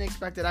features. I didn't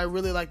expect it. I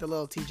really like the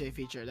little TJ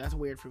feature. That's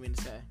weird for me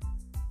to say.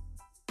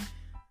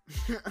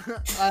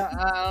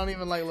 I don't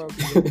even like little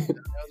TJ. That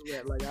was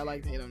weird. Like, I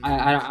like Hate on Me.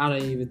 I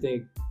don't even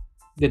think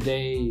the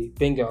day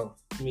Bingo,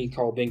 me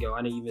call Bingo,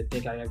 I didn't even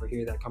think I'd ever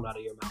hear that come out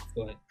of your mouth.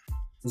 But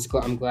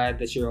I'm glad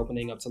that you're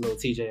opening up to little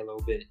TJ a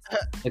little bit.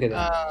 Look at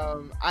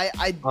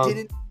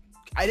that.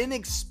 I didn't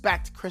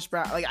expect Chris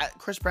Brown. Like,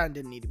 Chris Brown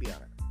didn't need to be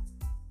on it.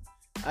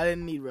 I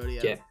didn't need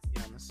Rodeo, to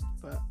be honest.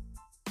 But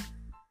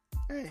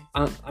hey,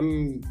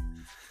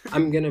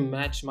 I'm gonna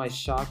match my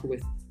shock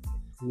with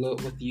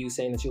you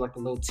saying that you like the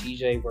little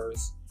TJ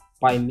verse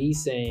by me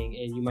saying,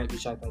 and you might be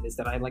shocked by this,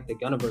 that I like the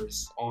Gunna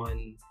verse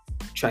on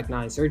track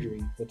 9,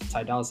 Surgery, with the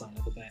Ty Dolla $ign.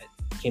 I thought that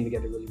came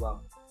together really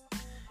well.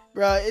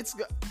 Bro,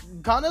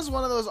 Gunna's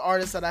one of those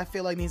artists that I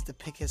feel like needs to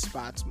pick his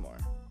spots more.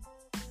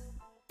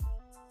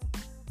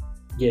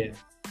 Yeah,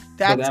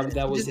 that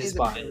was his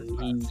spot.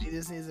 He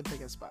just needs to pick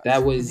his spot.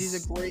 He's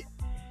a good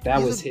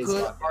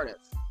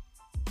artist.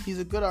 He's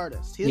a good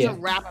artist. He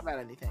doesn't rap about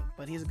anything,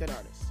 but he's a good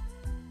artist.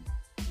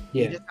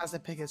 Yeah, he just has to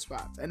pick his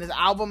spots, and his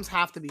albums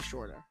have to be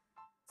shorter.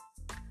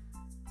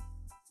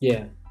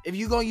 Yeah, if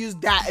you're gonna use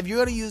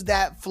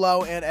that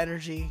flow and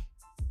energy,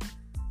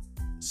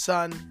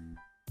 son,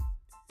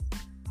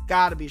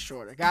 gotta be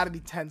shorter. Gotta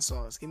be 10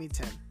 songs. Give me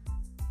 10.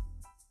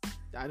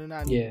 I do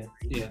not need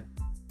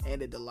and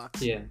a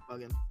deluxe. Yeah.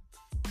 Bugging.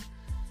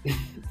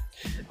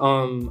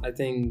 I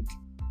think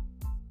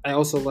I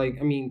also like,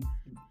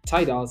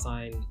 Ty Dolla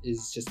 $ign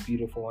is just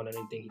beautiful on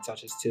anything he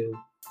touches too.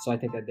 So I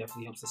think that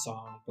definitely helps the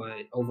song.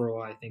 But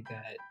overall, I think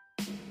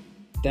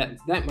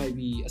that might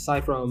be,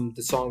 aside from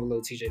the song with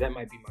Lil TJ, that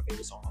might be my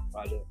favorite song on the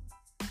project.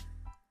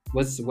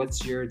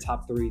 What's your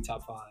top 3,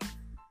 top 5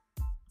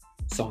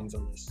 songs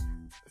on this?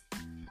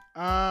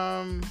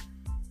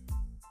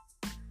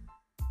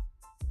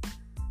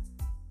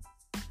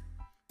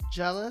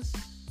 Jealous,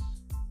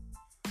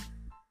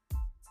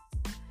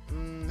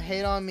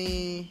 Hate on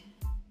Me,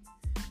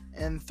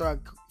 and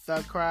Thug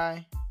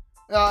Cry,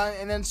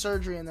 and then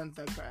Surgery, and then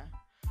Thug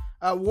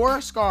Cry.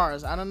 War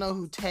Scars. I don't know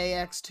who Tay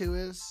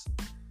X2 is.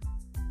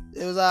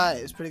 It was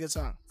a pretty good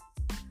song.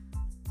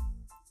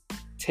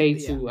 Tay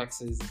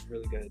 2X is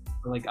really good.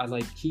 I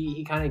like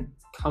he kind of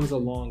comes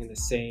along in the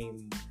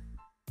same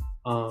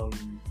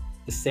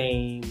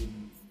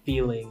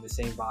feeling, the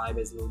same vibe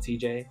as Lil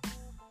TJ.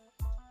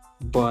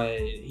 But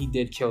he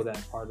did kill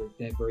that part of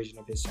that version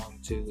of his song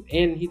too,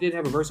 and he did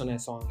have a verse on that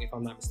song, if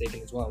I'm not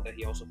mistaken, as well, that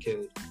he also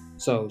killed.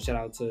 So shout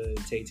out to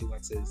Tay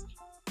 2X's.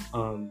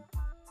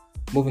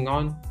 Moving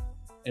on.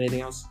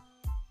 Anything else?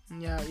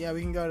 Yeah.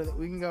 We can go to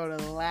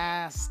the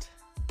last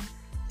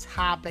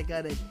topic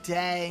of the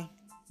day.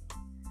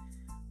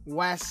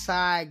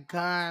 Westside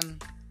Gunn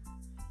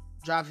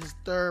dropped his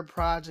 3rd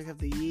project of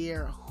the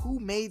year. Who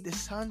Made the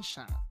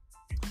Sunshine?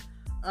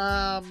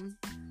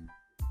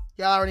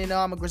 Y'all already know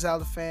I'm a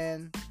Griselda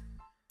fan.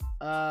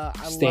 I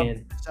Stan.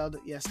 love Griselda.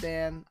 Yeah,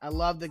 Stan. I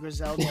love the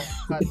Griselda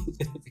cuts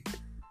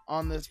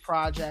on this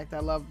project. I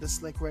love the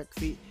Slick Rick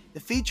the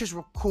features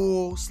were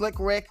cool. Slick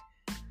Rick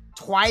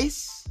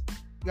twice.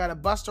 You got a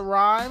Busta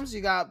Rhymes.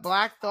 You got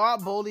Black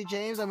Thought, Boldy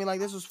James. I mean, like,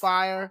 this was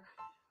fire.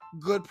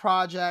 Good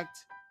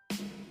project.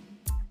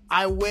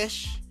 I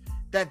wish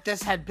that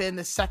this had been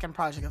the second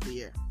project of the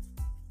year.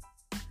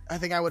 I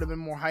think I would have been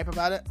more hype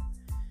about it.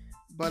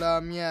 But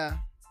yeah,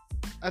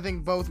 I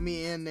think both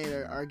me and Nate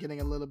are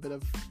getting a little bit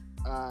of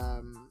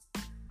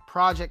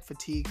project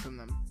fatigue from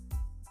them.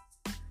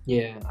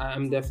 Yeah,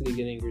 I'm definitely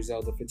getting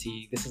Griselda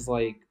fatigue. This is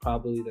like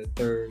probably the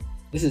third.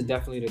 This is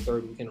definitely the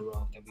third week in a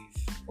row that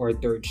or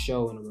third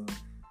show in a row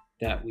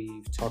that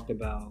we've talked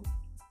about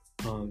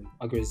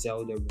a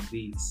Griselda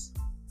release.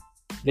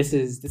 This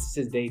is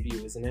his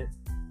debut, isn't it?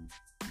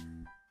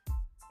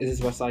 Is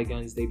this Westside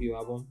Gunn's debut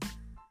album?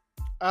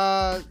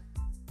 I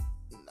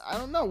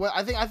don't know.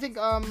 I think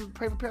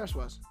Pray for Paris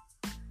was.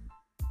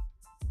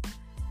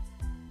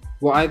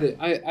 Well,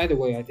 either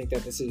way, I think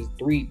that this is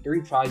three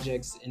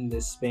projects in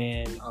the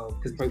span of,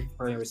 because Pray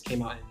for Paris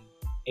came out in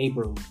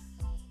April.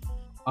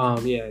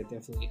 Yeah,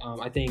 definitely.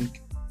 I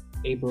think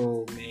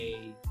April,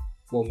 May,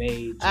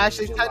 June,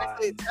 Actually, July,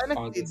 technically,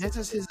 August. this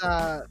is his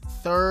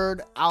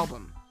third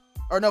album,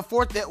 or no,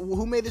 fourth.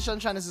 Who Made the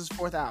Sunshine is his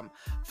fourth album.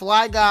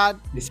 Fly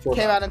God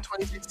came out in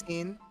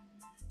 2016.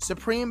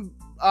 Supreme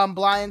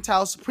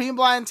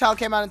Blientele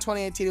came out in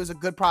 2018. It was a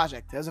good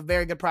project. It was a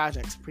very good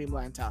project. Supreme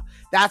Blientele.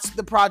 That's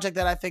the project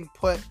that I think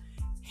put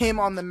him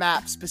on the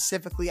map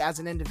specifically as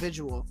an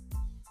individual.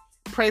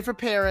 Pray for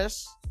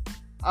Paris,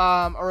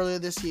 earlier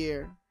this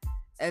year,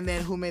 and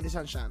then Who Made the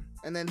Sunshine.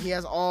 And then he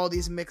has all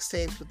these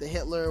mixtapes with the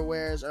Hitler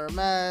Wears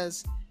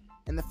Hermes,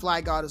 and the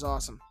Fly God is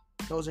awesome.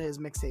 Those are his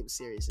mixtape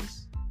series.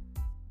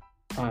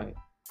 All right.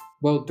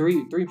 Well,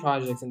 three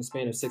projects in the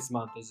span of 6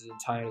 months is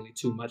entirely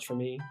too much for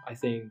me. I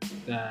think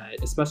that,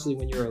 especially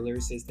when you're a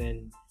lyricist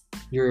and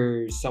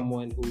you're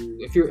someone who,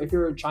 if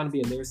you're trying to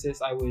be a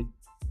lyricist,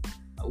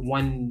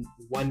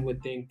 one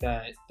would think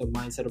that the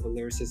mindset of a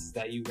lyricist is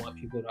that you want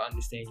people to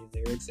understand your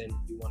lyrics and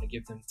you want to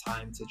give them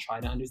time to try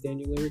to understand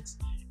your lyrics.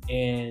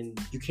 And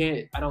you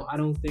can't. I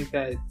don't think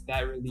that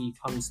really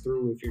comes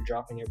through if you're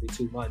dropping every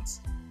 2 months,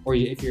 or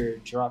if your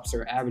drops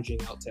are averaging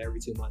out to every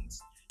 2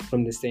 months.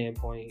 From the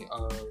standpoint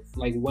of,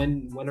 like,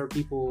 when are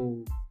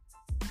people,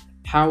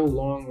 how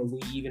long are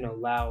we even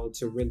allowed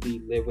to really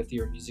live with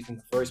your music in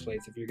the first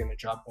place if you're going to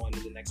drop one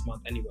in the next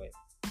month anyway,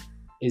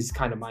 is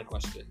kind of my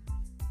question.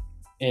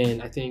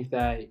 And I think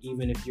that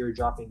even if you're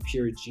dropping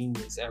pure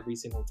genius every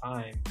single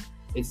time,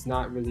 it's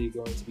not really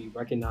going to be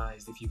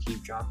recognized if you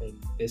keep dropping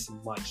this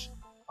much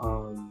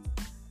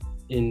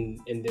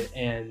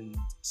and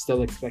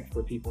still expect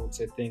for people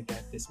to think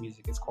that this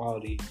music is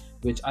quality,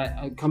 which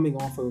I coming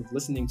off of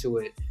listening to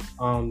it,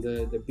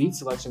 the beat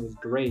selection was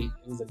great.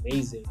 It was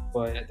amazing.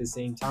 But at the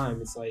same time,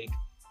 it's like,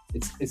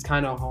 it's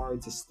kind of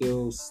hard to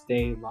still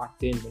stay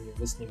locked in when you're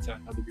listening to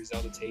another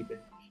Griselda tape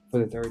for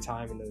the third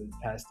time in the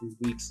past 3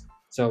 weeks.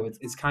 So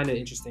it's kind of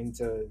interesting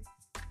to,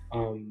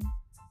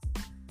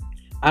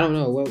 I don't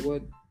know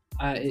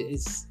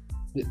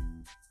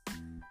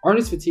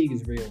artist fatigue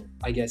is real,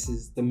 I guess,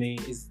 is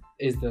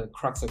the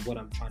crux of what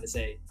I'm trying to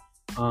say.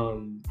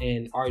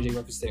 And RJ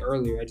referenced it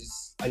earlier. I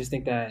just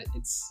think that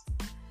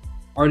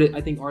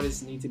I think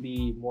artists need to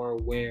be more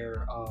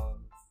aware of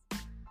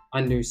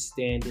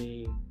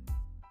understanding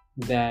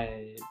that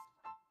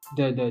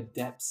the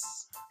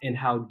depths and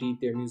how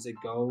deep their music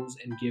goes,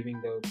 and giving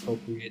the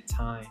appropriate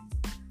time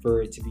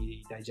for it to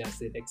be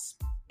digested,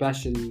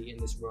 especially in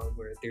this world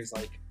where there's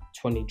like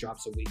 20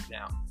 drops a week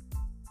now.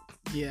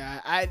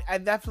 Yeah, I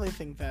definitely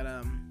think that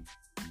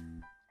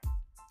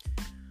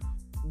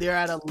they're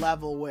at a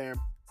level where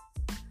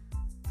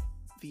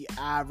the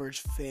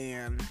average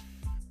fan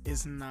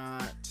is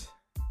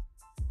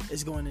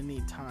going to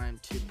need time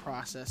to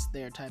process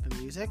their type of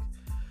music.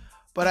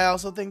 But I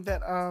also think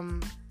that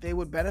they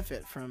would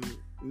benefit from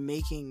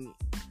making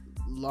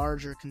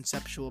larger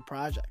conceptual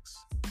projects.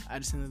 I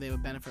just think that they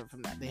would benefit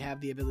from that. They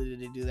have the ability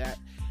to do that.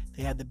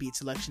 They have the beat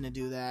selection to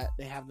do that.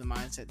 They have the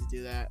mindset to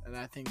do that. And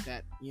I think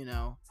that,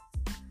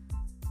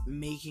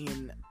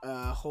 making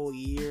a whole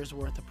year's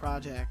worth of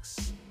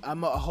projects, a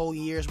whole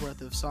year's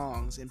worth of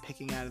songs, and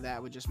picking out of that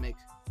would just make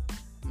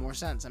more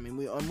sense. I mean,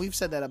 we've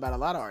said that about a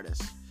lot of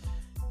artists,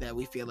 that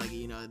we feel like,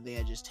 they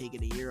had just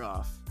taken a year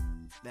off,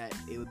 that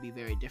it would be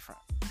very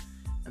different.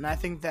 And I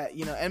think that,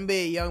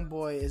 NBA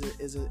YoungBoy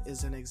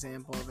is an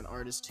example of an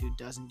artist who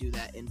doesn't do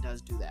that and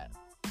does do that.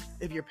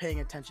 If you're paying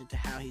attention to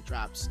how he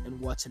drops and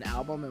what's an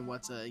album and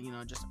what's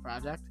just a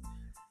project,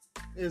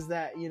 is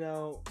that,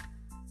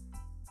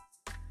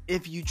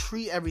 if you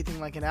treat everything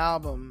like an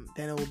album,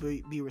 then it will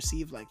be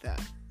received like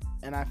that.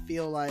 And I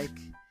feel like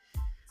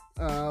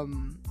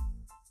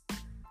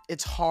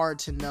it's hard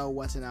to know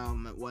what's an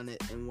album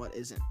and what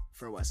isn't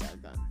for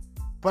Westside Gunn.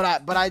 But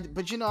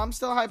I'm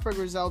still hyped for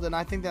Griselda, and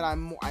I think that I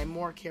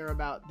more care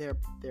about their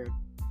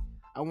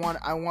I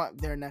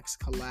want their next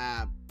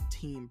collab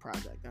team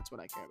project. That's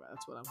what I care about.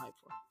 That's what I'm hyped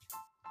for.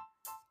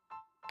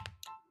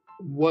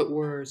 What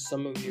were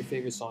some of your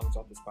favorite songs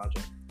off this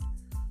project?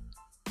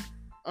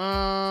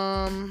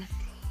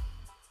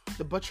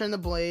 The Butcher and the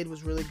Blade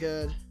was really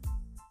good.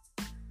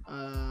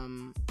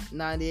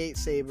 98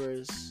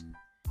 Sabres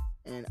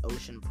and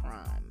Ocean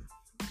Prime.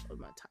 Those were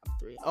my top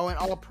 3. Oh, and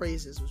All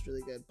Praises was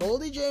really good.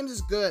 Boldy James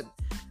is good.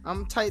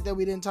 I'm tight that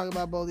we didn't talk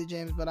about Boldy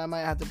James, but I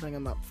might have to bring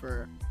him up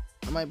for.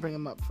 I might bring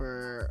him up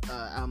for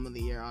Album of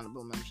the Year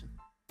honorable mention.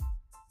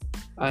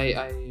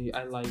 I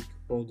like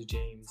Boldy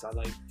James. I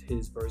liked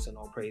his verse on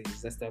All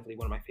Praises. That's definitely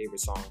one of my favorite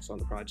songs on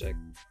the project.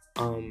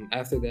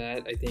 After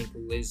that, I think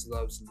Liz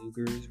Loves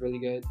Luger is really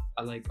good.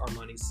 I like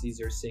Armani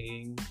Caesar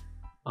singing.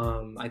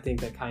 I think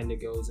that kind of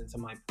goes into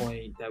my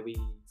point that we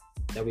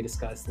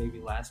discussed maybe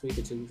last week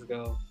or 2 weeks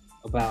ago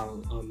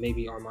about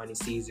maybe Armani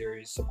Caesar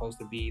is supposed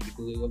to be the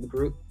glue of the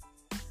group.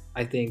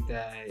 I think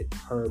that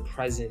her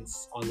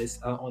presence on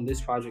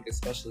this project,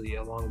 especially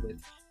along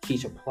with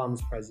Keisha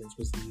Plum's presence,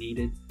 was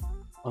needed.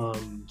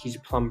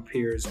 Keisha Plum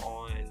appears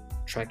on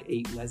track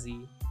 8,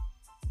 Leslie,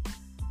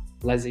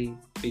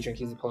 featuring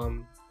Keisha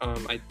Plum.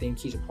 I think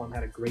Keisha Plum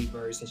had a great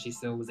verse, and she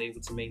still was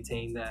able to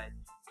maintain that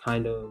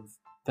kind of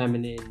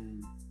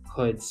feminine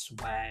hood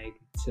swag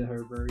to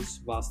her verse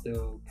while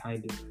still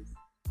kind of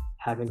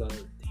having a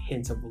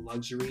hint of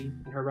luxury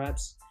in her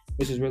raps,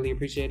 which is really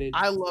appreciated.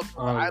 I love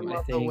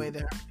the way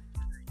that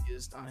her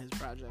used on his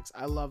projects.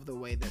 I love the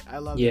the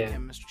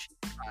chemistry.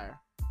 She's fire.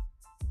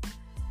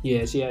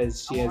 Yeah, she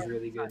has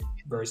really good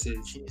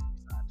verses. She needs to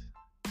be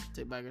signed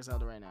to by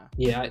Griselda right now.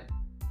 Yeah,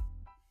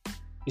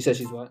 you said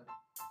she's what?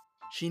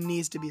 She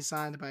needs to be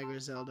signed by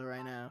Griselda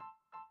right now.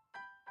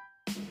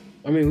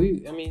 I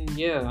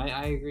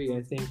agree.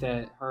 I think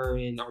that her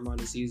and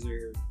Armani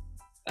Caesar,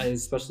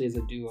 especially as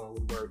a duo,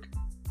 would work.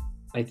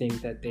 I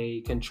think that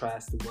they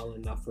contrast well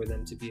enough for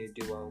them to be a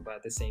duo, but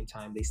at the same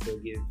time, they still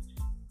give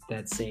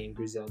that same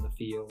Griselda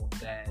feel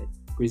that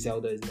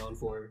Griselda is known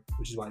for,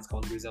 which is why it's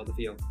called Griselda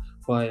feel.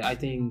 But I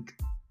think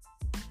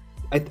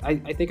I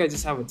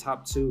just have a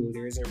top 2.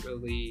 There isn't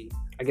really.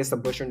 I guess The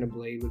Butcher and the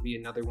Blade would be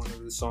another one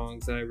of the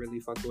songs that I really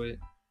fucked with.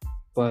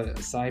 But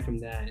aside from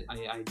that,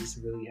 I just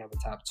really have a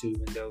top 2,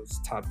 and those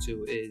top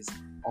 2 is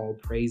All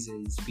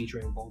Praises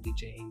featuring Boldy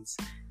James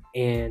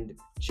and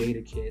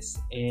Jadakiss,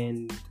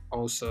 and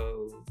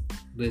also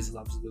Liz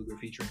Loves Luger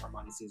featuring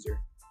Armani Caesar.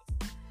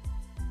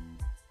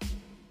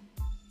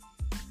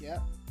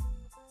 Yep.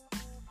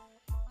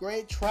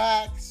 Great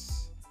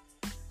tracks.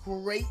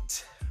 Great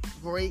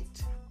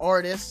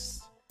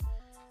artists.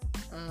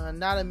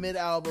 Not a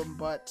mid-album,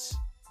 but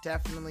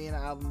definitely an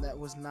album that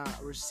was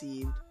not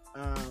received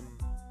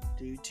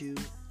due to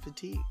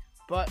fatigue.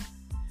 But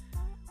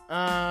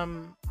I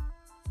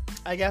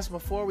guess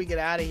before we get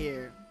out of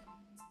here,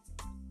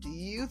 do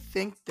you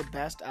think the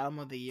best album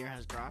of the year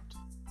has dropped?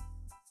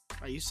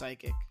 Are you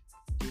psychic?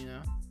 Do you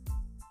know?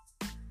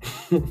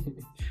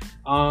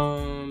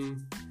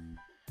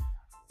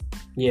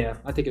 Yeah,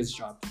 I think it's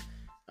dropped.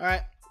 All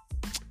right.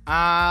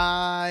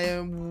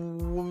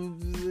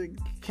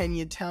 Can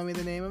you tell me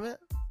the name of it?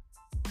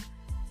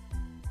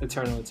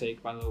 Eternal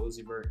Take by Lil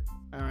Uzi Vert.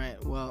 All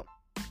right. Well,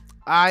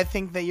 I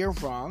think that you're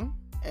wrong,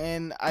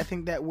 and I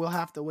think that we'll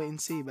have to wait and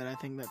see. But I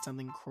think that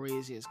something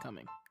crazy is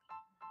coming.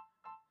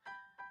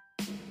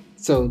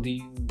 So,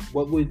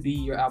 what would be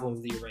your album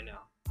of the year right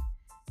now?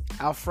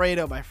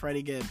 Alfredo by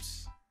Freddie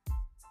Gibbs.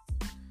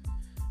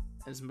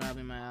 It's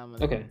probably my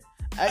album. Okay,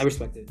 I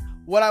respect it.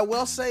 What I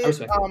will say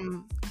is,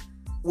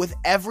 with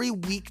every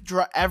week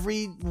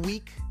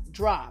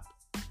drop,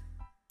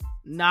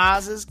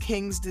 Nas's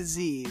King's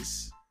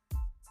Disease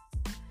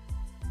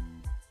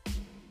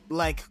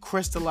like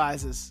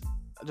crystallizes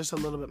just a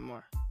little bit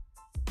more.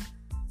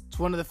 It's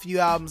one of the few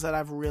albums that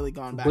I've really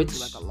gone back to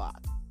like a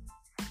lot.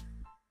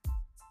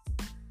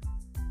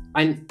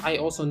 I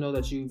also know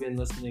that you've been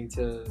listening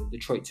to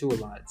Detroit 2 a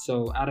lot.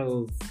 So out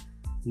of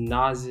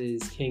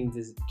Nas's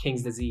King's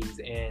Disease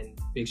and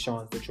Big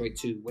Sean's Detroit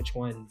 2, which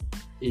one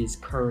is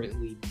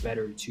currently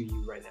better to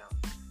you right now?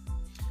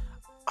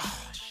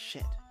 Oh,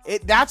 shit.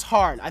 That's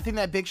hard. I think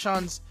that Big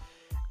Sean's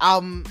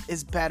album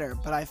is better,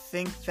 but I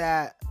think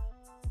that...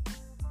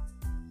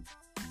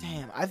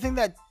 Damn. I think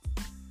that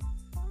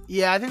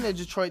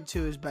Detroit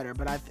 2 is better,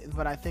 but I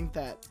think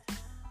that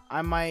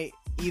I might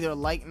either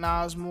like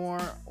Nas more,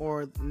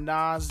 or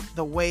Nas,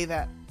 the way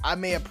that I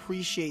may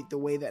appreciate the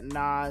way that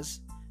Nas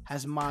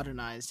has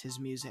modernized his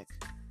music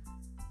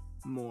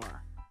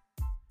more.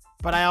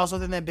 But I also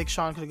think that Big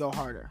Sean could go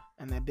harder,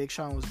 and that Big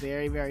Sean was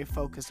very, very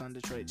focused on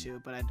Detroit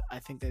 2, but I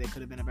think that it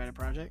could have been a better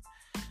project,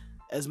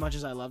 as much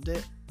as I loved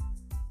it.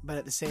 But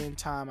at the same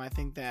time, I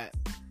think that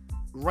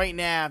right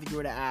now, if you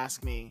were to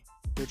ask me,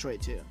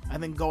 Detroit 2. I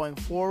think going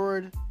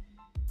forward,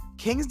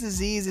 King's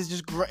Disease is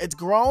just it's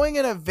growing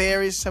in a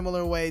very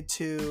similar way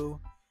to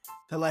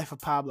The Life of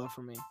Pablo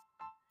for me.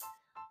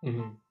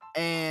 Mm-hmm.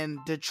 And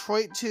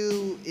Detroit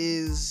 2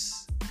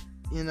 is,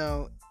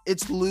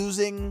 it's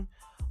losing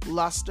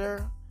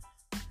luster.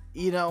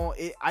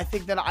 I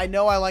think that I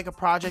know I like a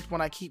project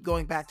when I keep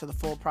going back to the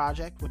full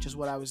project, which is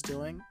what I was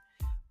doing.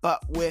 But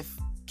with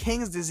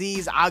King's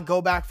Disease, I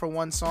go back for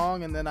one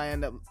song and then I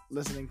end up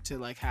listening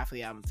to half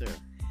the album through.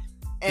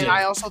 And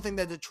I also think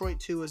that Detroit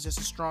 2 is just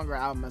a stronger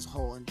album as a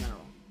whole in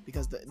general.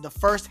 because the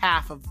first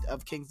half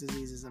of King's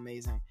Disease is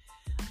amazing.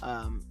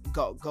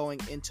 Going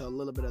into a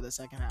little bit of the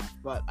second half,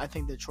 but I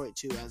think Detroit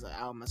 2 as an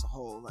album as a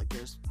whole, like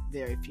there's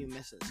very few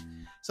misses,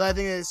 so I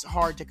think it's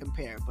hard to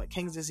compare, but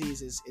King's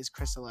Disease is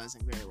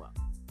crystallizing very well.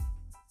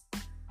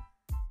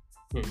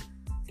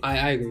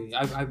 I agree.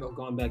 I've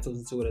gone back to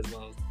listen to it as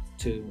well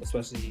too,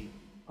 especially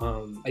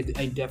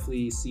I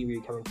definitely see where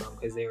you're coming from,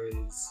 because there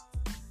is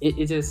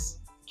it just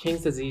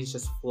King's Disease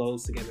just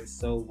flows together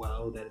so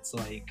well that it's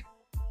like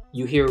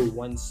you hear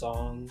one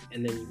song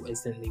and then you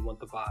instantly want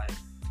the vibe.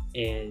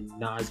 And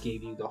Nas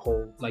gave you the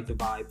whole, like, the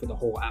vibe for the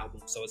whole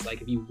album. So it's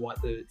like if you want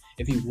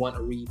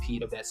a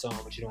repeat of that song,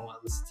 but you don't want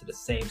to listen to the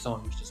same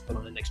song, you just put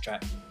on the next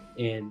track,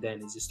 and then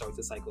it just starts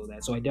a cycle of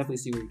that. So I definitely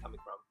see where you're coming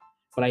from,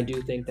 but I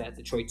do think that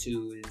Detroit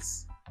 2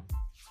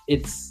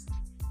 it's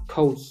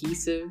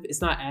cohesive.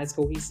 It's not as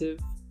cohesive,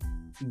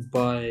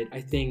 but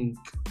I think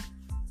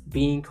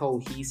being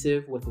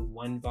cohesive with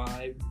one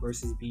vibe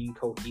versus being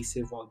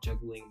cohesive while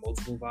juggling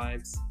multiple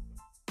vibes,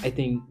 I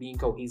think being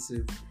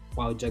cohesive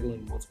while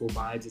juggling multiple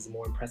vibes is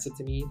more impressive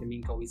to me than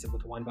being cohesive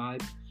with one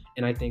vibe.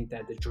 And I think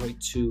that Detroit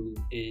 2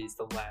 is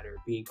the latter,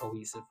 being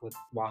cohesive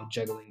while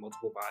juggling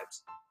multiple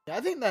vibes. Yeah,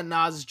 I think that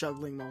Nas is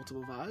juggling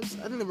multiple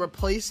vibes. I think the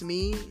Replace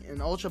Me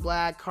and Ultra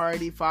Black,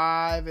 Cardi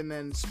 5, and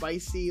then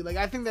Spicy. Like,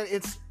 I think that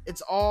it's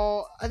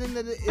all. I think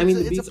that it's, the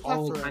it's beats a plethora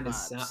all of kind of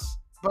vibes. sound.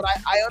 But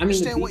I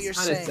understand what you're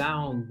saying. The beats kind of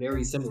sound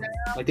very similar.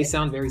 Like, they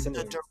sound very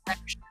similar.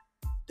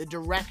 The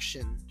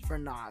direction for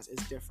Nas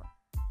is different.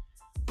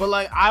 But,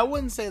 like, I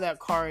wouldn't say that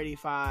Cardi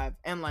 5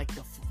 and, like,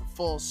 the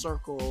Full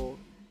Circle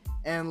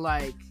and,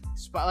 like,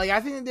 I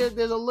think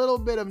there's a little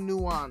bit of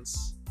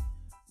nuance.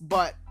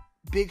 But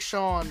Big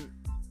Sean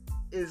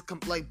is,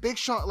 Big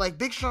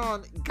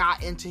Sean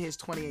got into his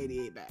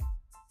 2088 bag.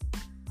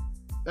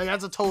 Like,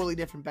 that's a totally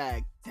different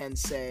bag than,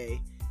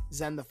 say,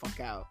 Zen the Fuck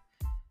Out.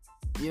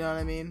 You know what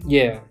I mean?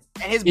 Yeah.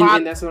 And his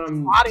that's what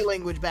body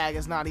language bag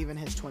is not even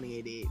his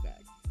 2088 bag.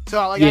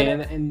 So, like,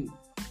 yeah,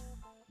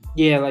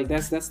 yeah, like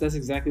that's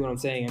exactly what I'm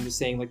saying. I'm just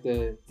saying, like,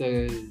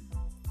 the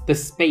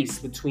space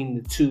between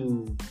the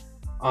two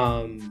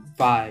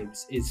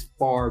vibes is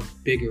far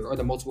bigger, or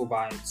the multiple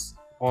vibes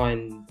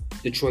on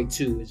Detroit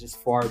 2 is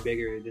just far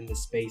bigger than the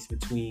space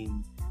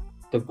between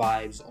the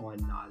vibes on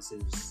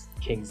Nas's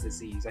King's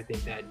Disease. I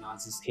think that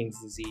Nas's King's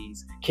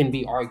Disease can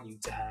be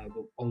argued to have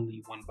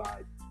only one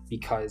vibe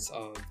because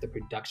of the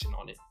production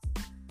on it.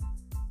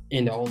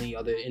 And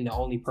the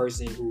only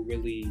person who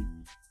really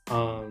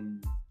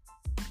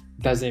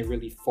doesn't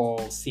really fall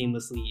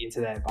seamlessly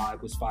into that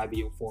vibe was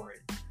Fabio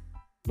Foreign,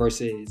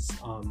 versus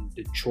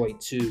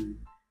Detroit 2,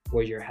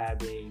 where you're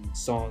having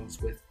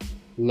songs with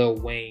Lil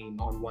Wayne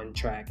on one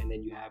track, and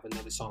then you have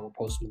another song with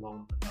Post Malone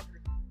on another.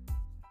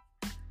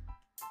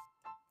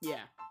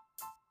 Yeah,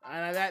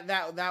 and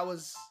that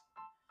was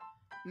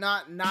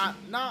not.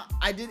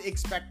 I did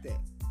expect it,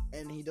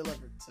 and he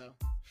delivered. So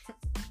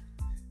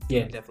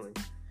yeah,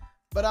 definitely.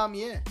 But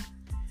yeah,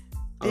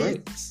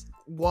 this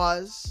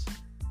was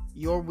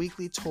your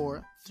weekly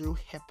tour through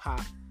hip hop,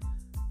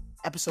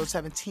 episode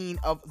 17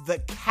 of The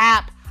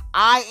Cap.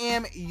 I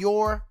am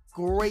your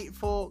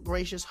grateful,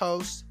 gracious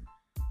host,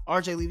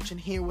 RJ Levichin,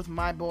 here with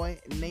my boy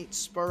Nate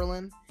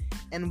Sperlin,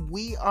 and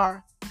we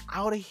are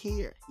out of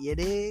here. You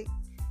dig?